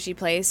that sushi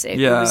place. It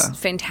was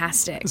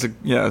fantastic. It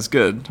was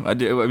good.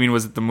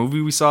 Was it the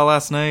movie we saw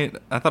last night?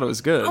 I thought it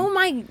was good. Oh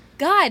my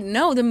God,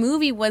 no, the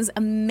movie was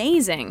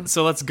amazing.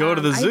 So let's go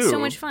to the zoo. I had so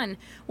much fun.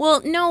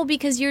 Well, no,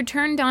 because you're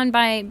turned on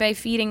by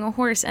feeding a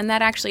horse, and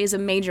that actually is a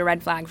major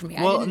red flag for me.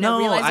 Well, I didn't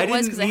realize it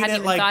was because I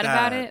hadn't even thought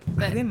about it.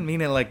 But I didn't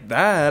mean it like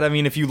that. I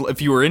mean, if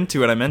you were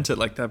into it, I meant it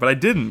like that, but I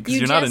didn't because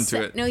you're not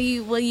into it. No,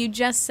 you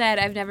just said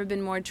I've never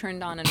been more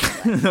turned on in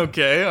my life.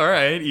 Okay, all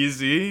right,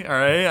 easy, all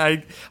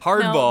right.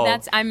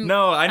 Hardball. I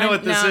know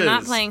what this is. I'm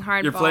not playing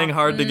hardball. You're playing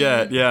hard to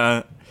get,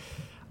 yeah.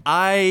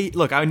 I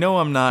know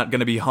I'm not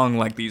gonna be hung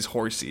like these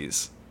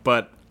horsies,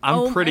 but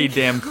I'm pretty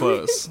damn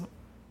close.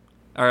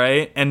 All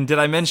right, and did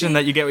I mention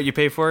that you get what you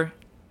pay for?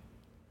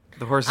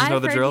 The horses know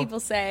the drill. I've heard people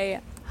say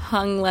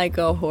 "hung like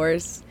a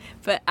horse,"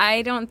 but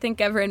I don't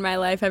think ever in my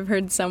life I've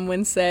heard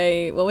someone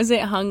say, "What was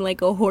it? Hung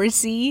like a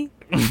horsey."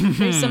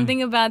 There's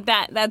something about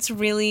that that's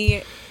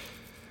really,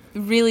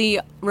 really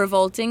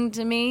revolting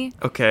to me.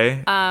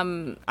 Okay.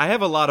 I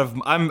have a lot of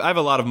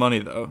money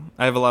though.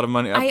 I have a lot of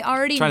money. I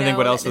already trying to think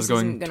what else is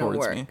going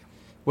towards me.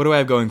 What do I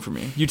have going for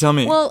me? You tell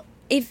me. Well,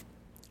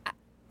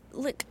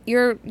 look,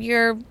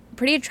 you're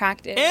pretty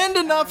attractive. And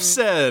enough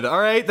said. All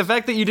right. The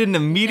fact that you didn't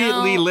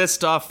immediately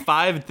list off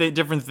 5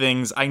 different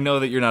things, I know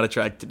that you're not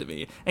attracted to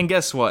me. And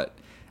guess what?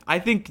 I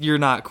think you're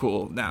not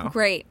cool now.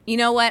 Great. You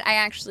know what? I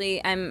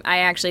actually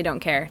don't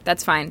care.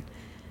 That's fine.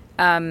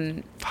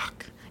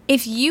 Fuck.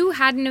 If you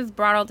hadn't have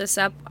brought all this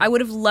up, I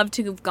would have loved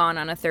to have gone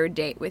on a third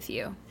date with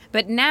you.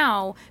 But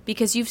now,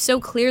 because you've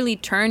so clearly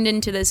turned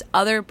into this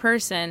other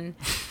person,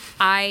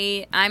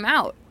 I'm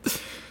out.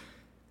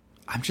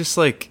 I'm just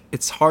like,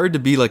 it's hard to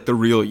be like the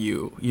real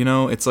you, you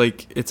know? It's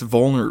like, it's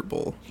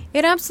vulnerable.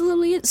 It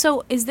absolutely is.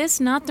 So is this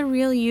not the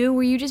real you?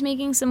 Were you just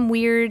making some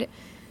weird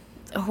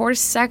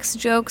horse sex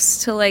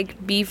jokes to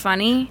like be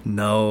funny?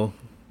 No,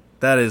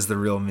 that is the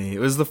real me. It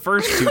was the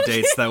first 2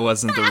 dates that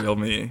wasn't the real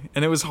me.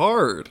 And it was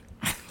hard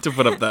to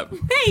put up that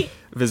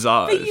visage.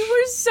 But you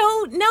were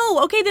so...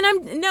 No, okay, then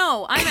I'm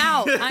out.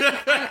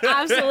 I'm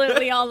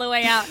absolutely all the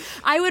way out.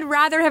 I would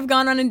rather have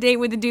gone on a date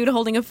with a dude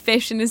holding a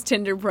fish in his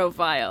Tinder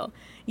profile.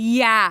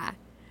 Yeah,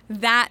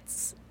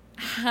 that's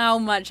how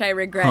much I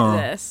regret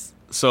this.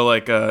 So,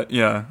 like,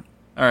 yeah.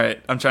 All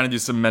right, I'm trying to do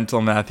some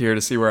mental math here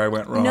to see where I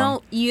went wrong.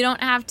 No, you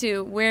don't have to.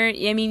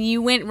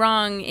 You went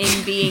wrong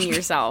in being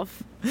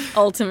yourself,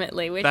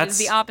 ultimately, which is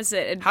the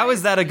opposite advice. How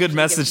is that a good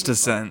message to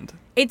send?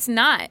 It's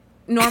not,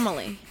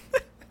 normally.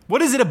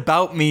 What is it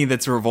about me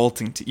that's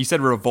revolting to you? You said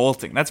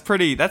revolting.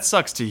 That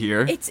sucks to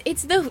hear.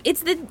 It's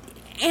the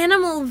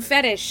animal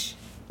fetish.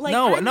 Like,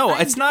 no,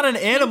 it's not an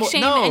animal.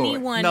 Shame no,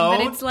 anyone, no,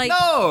 but it's like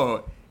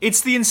no. It's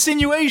the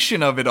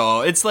insinuation of it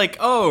all. It's like,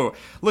 oh,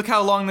 look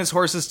how long this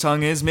horse's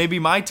tongue is. Maybe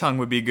my tongue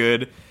would be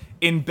good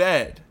in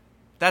bed.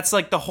 That's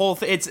like the whole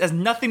thing. It has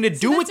nothing to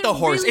do with the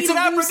horse. Really it's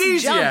an loose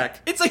aphrodisiac.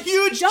 jump. It's a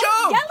huge Don't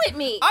jump. yell at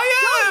me.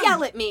 I am. Don't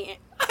yell at me.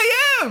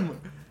 I am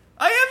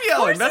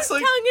yelling. Horse's That's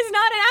like tongue is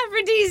not an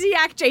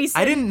aphrodisiac,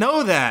 Jason. I didn't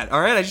know that.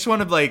 All right, I just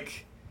want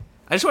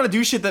to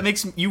do shit that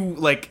makes you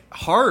like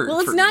hard. Well,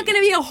 it's for not me.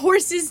 going to be a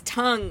horse's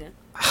tongue.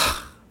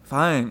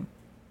 Fine.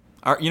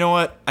 All right, you know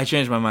what? I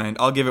changed my mind.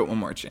 I'll give it one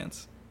more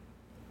chance.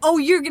 Oh,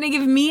 you're going to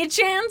give me a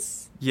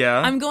chance? Yeah.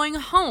 I'm going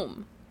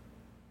home.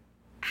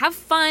 Have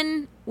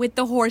fun with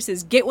the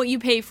horses. Get what you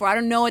pay for. I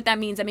don't know what that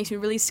means. That makes me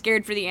really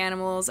scared for the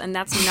animals, and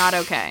that's not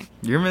okay.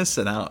 You're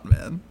missing out,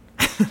 man.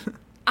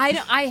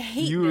 I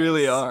hate You this.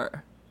 really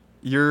are.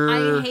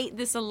 I hate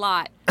this a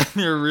lot.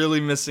 You're really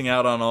missing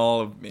out on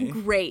all of me.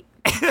 Great.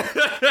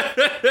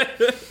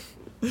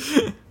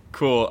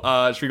 Cool.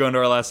 Should we go into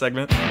our last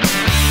segment?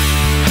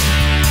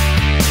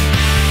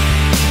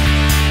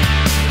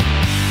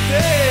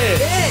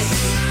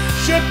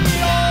 This should be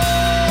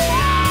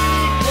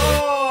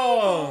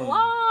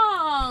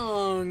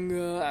Long.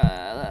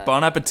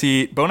 Bon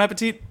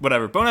Appetit,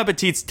 whatever. Bon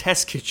Appetit's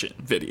test kitchen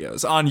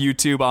videos on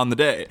YouTube on the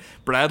day.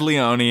 Brad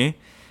Leone,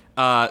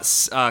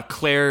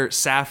 Claire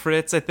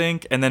Safritz, I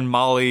think, and then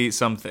Molly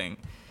something,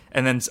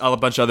 and then a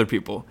bunch of other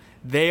people.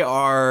 They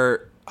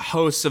are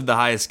hosts of the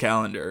highest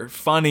calendar.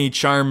 Funny,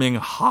 charming,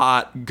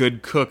 hot,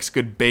 good cooks,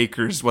 good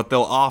bakers. What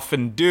they'll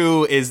often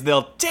do is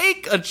they'll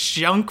take a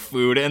junk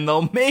food and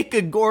they'll make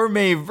a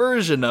gourmet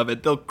version of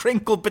it. They'll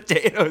crinkle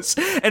potatoes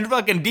and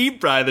fucking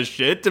deep fry the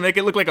shit to make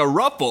it look like a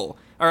ruffle.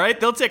 All right?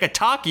 They'll take a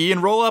Taki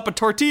and roll up a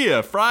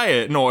tortilla, fry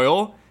it in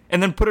oil,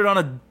 and then put it on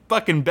a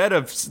fucking bed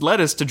of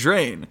lettuce to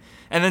drain.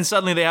 And then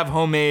suddenly they have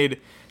homemade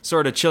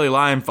sort of chili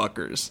lime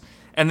fuckers.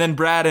 And then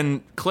Brad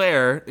and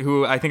Claire,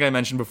 who I think I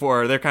mentioned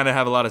before, they kind of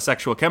have a lot of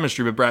sexual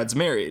chemistry, but Brad's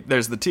married.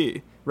 There's the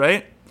tea,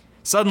 right?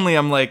 Suddenly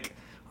I'm like,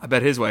 I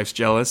bet his wife's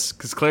jealous,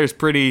 because Claire's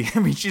pretty,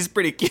 she's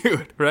pretty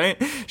cute, right?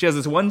 She has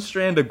this one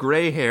strand of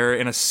gray hair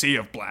in a sea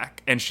of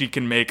black, and she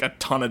can make a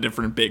ton of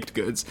different baked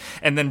goods.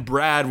 And then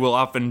Brad will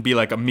often be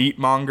like a meat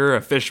monger,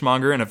 a fish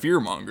monger, and a fear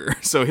monger.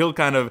 So he'll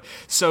kind of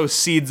sow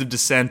seeds of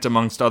dissent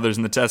amongst others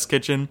in the test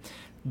kitchen,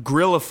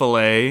 grill a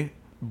filet,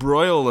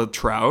 broil a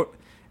trout,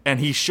 and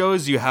he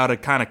shows you how to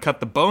kind of cut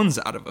the bones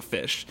out of a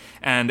fish.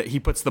 And he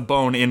puts the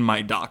bone in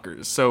my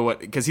Dockers. So,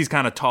 because he's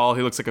kind of tall,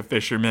 he looks like a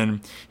fisherman.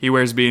 He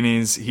wears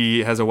beanies. He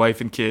has a wife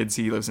and kids.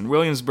 He lives in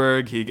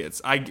Williamsburg.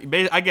 I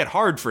get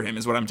hard for him,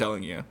 is what I'm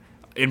telling you,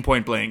 in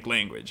point blank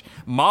language.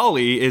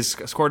 Molly is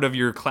sort of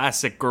your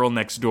classic girl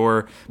next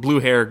door, blue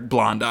hair,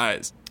 blonde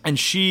eyes. And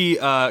she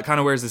kind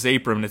of wears this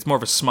apron. It's more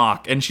of a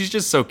smock. And she's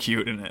just so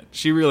cute in it.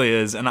 She really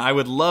is. And I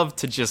would love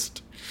to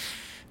just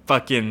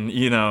fucking,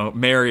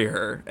 marry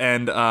her,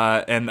 and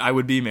I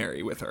would be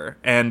merry with her.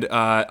 And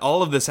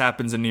all of this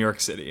happens in New York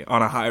City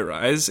on a high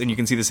rise, and you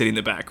can see the city in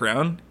the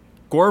background.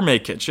 Gourmet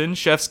kitchen,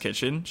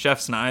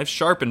 chef's knives,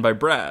 sharpened by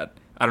Brad.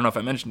 I don't know if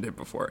I mentioned it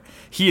before.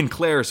 He and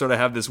Claire sort of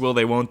have this will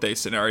they won't they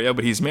scenario,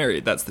 but he's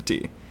married. That's the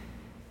tea.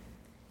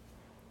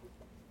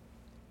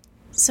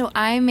 So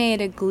I made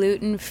a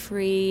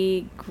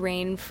gluten-free,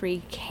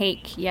 grain-free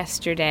cake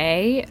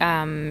yesterday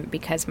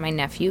because my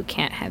nephew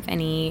can't have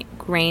any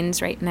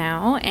grains right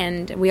now.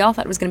 And we all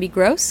thought it was going to be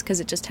gross because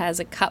it just has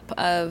a cup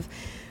of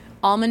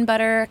almond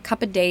butter, a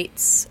cup of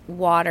dates,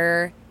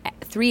 water,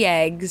 3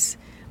 eggs,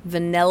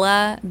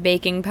 vanilla,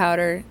 baking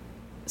powder,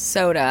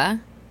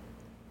 soda.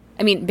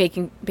 I mean,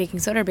 baking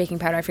soda or baking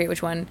powder, I forget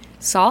which one.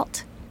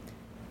 Salt.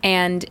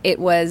 And it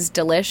was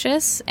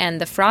delicious, and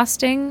the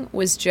frosting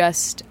was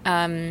just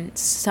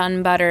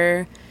sun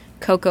butter,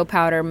 cocoa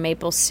powder,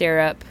 maple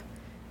syrup,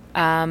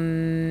 a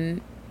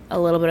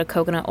little bit of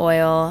coconut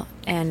oil,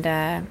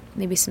 and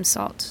maybe some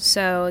salt.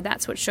 So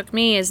that's what shook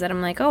me, is that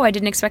I'm like, oh, I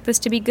didn't expect this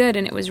to be good,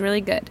 and it was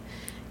really good.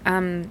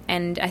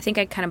 And I think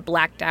I kind of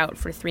blacked out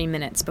for 3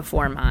 minutes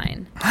before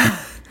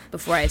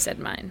I said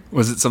mine.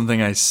 Was it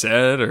something I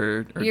said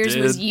or Yours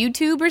did? was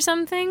YouTube or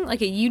something?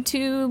 Like a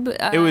YouTube?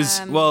 It was,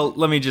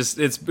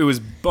 it was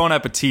Bon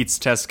Appetit's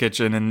test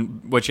kitchen,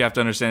 and what you have to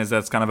understand is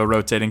that's kind of a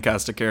rotating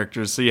cast of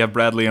characters. So you have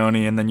Brad Leone,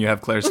 and then you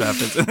have Claire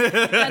Safritz.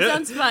 That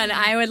sounds fun.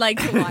 I would like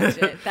to watch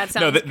it. That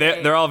sounds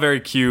great. They're all very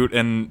cute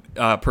and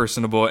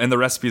personable, and the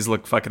recipes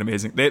look fucking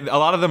amazing. A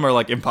lot of them are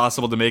like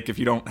impossible to make if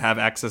you don't have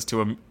access to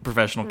a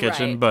professional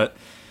kitchen, Right. but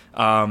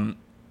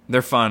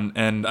they're fun,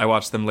 and I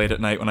watch them late at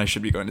night when I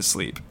should be going to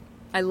sleep.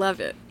 I love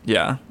it.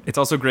 Yeah. It's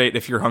also great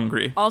if you're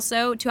hungry.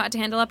 Also, Too Hot to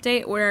Handle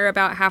update. We're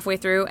about halfway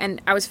through, and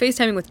I was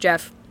FaceTiming with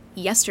Jeff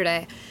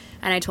yesterday,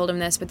 and I told him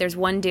this, but there's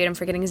one dude, I'm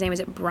forgetting his name.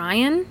 Is it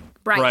Brian?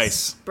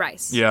 Bryce.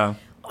 Yeah.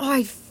 Oh,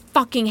 I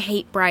fucking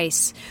hate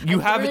Bryce.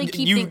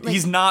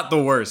 He's not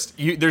the worst.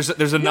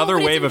 There's another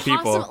wave of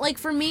people. Like,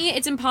 for me,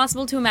 it's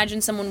impossible to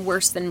imagine someone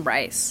worse than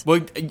Bryce.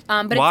 Well,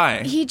 But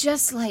why? He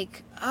just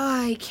like,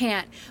 I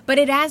can't. But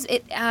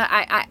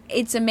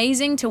it's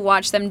amazing to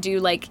watch them do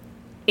like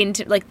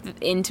the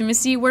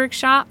intimacy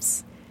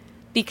workshops.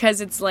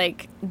 because it's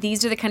like,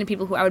 these are the kind of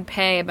people who I would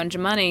pay a bunch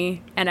of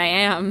money, and I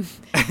am,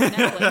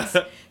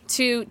 Netflix,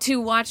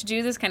 to watch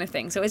do this kind of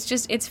thing. So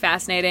it's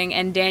fascinating,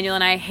 and Daniel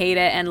and I hate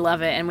it and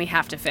love it, and we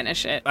have to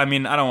finish it. I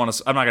mean, I'm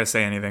not going to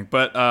say anything,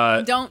 but...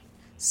 Don't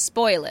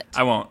spoil it.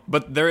 I won't.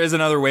 But there is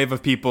another wave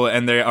of people,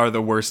 and they are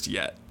the worst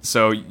yet.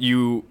 So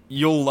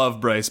you'll love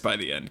Bryce by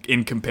the end,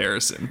 in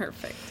comparison.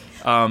 Perfect.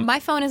 My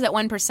phone is at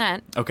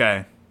 1%.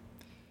 Okay.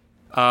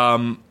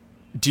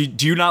 Do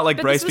you not like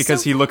But Bryce this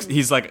was because so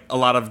he's like a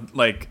lot of,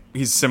 like,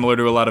 he's similar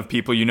to a lot of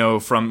people you know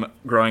from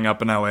growing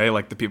up in LA,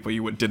 like the people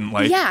you didn't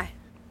like? Yeah.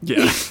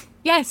 Yeah.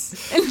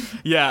 Yes.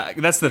 Yeah,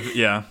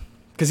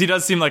 because he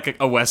does seem like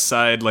a West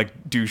Side,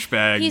 like,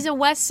 douchebag. He's a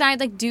West Side,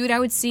 like, dude I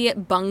would see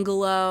at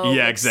Bungalow.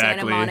 Yeah, like,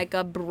 exactly. Santa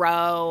Monica,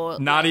 bro.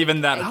 Not like,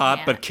 even that hot,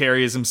 yeah. but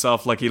carries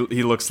himself like he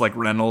looks like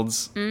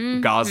Reynolds,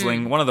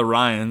 Gosling, one of the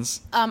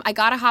Ryans. I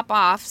gotta hop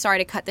off. Sorry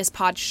to cut this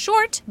pod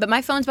short, but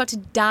my phone's about to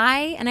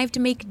die, and I have to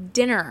make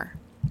dinner.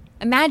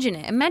 Imagine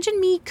it. Imagine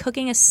me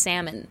cooking a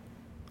salmon.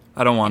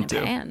 I don't want in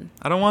a to. pan.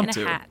 I don't want in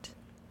to. a hat.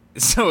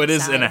 So it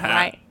is in a Side, hat.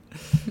 Right.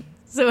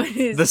 So it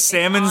is. The it's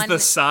salmon's on- the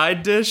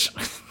side dish.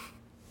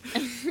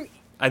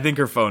 I think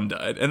her phone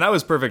died, and that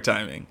was perfect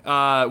timing.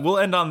 We'll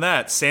end on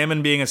that.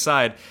 Salmon being a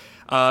side,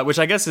 which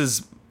I guess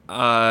is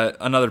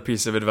another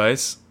piece of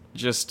advice.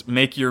 Just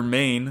make your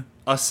main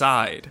a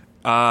side.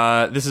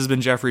 This has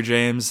been Jeffrey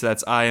James.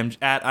 That's I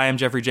am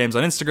Jeffrey James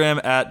on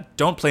Instagram, at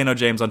Don't Play No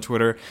James on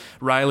Twitter.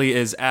 Riley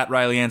is at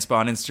Riley Anspa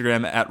on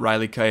Instagram, at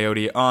Riley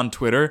Coyote on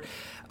Twitter.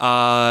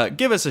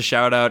 Give us a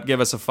shout out, give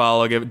us a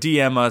follow,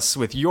 DM us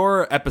with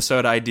your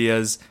episode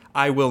ideas.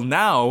 I will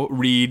now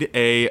read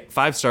a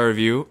 5-star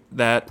review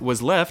that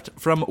was left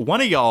from one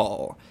of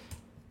y'all.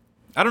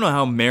 I don't know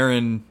how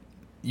Marin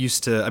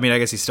used to, I mean, I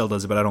guess he still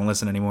does it, but I don't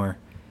listen anymore.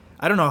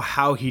 I don't know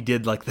how he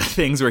did, like, the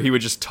things where he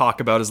would just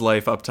talk about his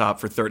life up top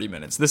for 30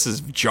 minutes. This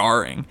is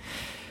jarring.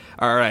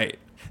 All right.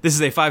 This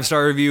is a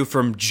 5-star review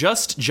from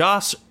Just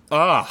Josh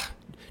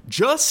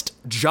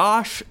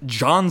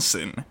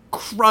Johnson.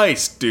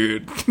 Christ,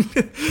 dude.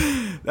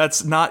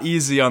 That's not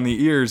easy on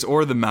the ears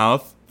or the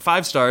mouth.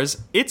 5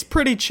 stars. It's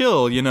pretty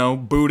chill,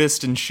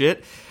 Buddhist and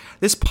shit.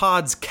 This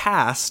pod's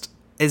cast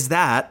is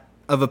that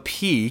of a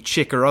pea,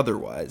 chick or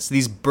otherwise.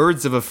 These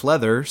birds of a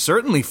feather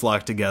certainly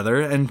flock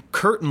together and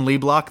curtainly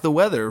block the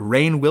weather.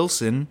 Rainn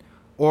Wilson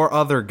or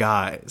other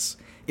guys.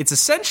 It's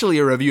essentially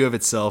a review of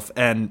itself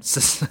and...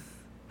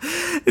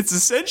 It's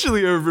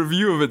essentially a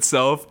review of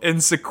itself and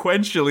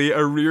sequentially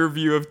a rear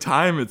view of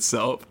time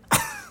itself.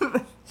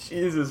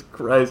 Jesus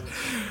Christ.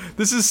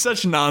 This is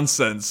such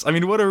nonsense. I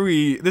mean, what are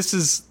we... This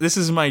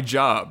is my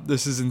job.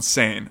 This is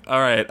insane. All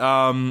right.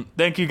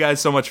 Thank you guys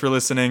so much for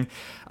listening.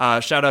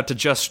 Shout out to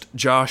Just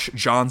Josh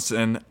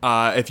Johnson.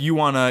 If you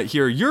want to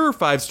hear your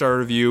 5-star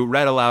review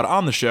read aloud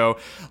on the show,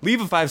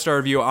 leave a 5-star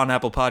review on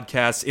Apple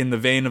Podcasts in the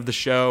vein of the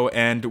show,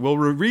 and we'll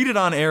read it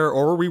on air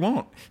or we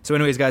won't. So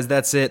anyways, guys,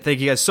 that's it. Thank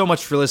you guys so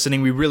much for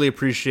listening. We really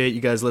appreciate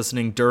you guys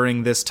listening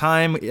during this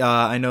time.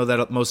 I know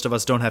that most of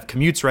us don't have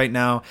commutes right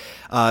now,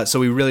 so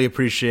we really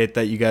appreciate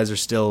that you guys are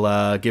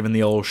still giving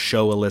the old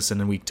show a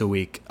listen week to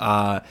week.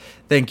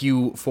 Thank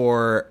you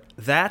for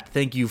that.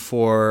 Thank you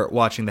for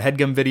watching the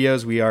HeadGum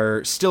videos. We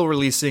are still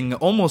releasing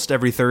almost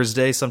every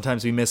Thursday.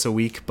 Sometimes we miss a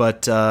week,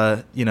 but,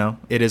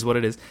 it is what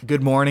it is.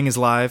 Good Morning is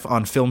live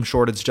on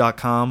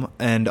filmshortage.com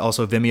and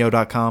also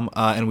vimeo.com,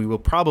 and we will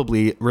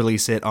probably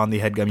release it on the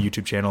HeadGum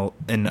YouTube channel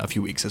in a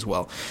few weeks as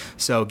well.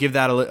 So give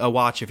that a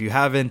watch if you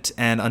haven't,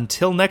 and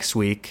until next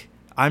week,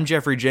 I'm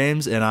Jeffrey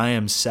James, and I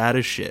am sad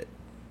as shit.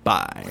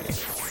 Bye.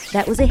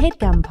 That was a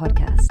HeadGum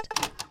podcast.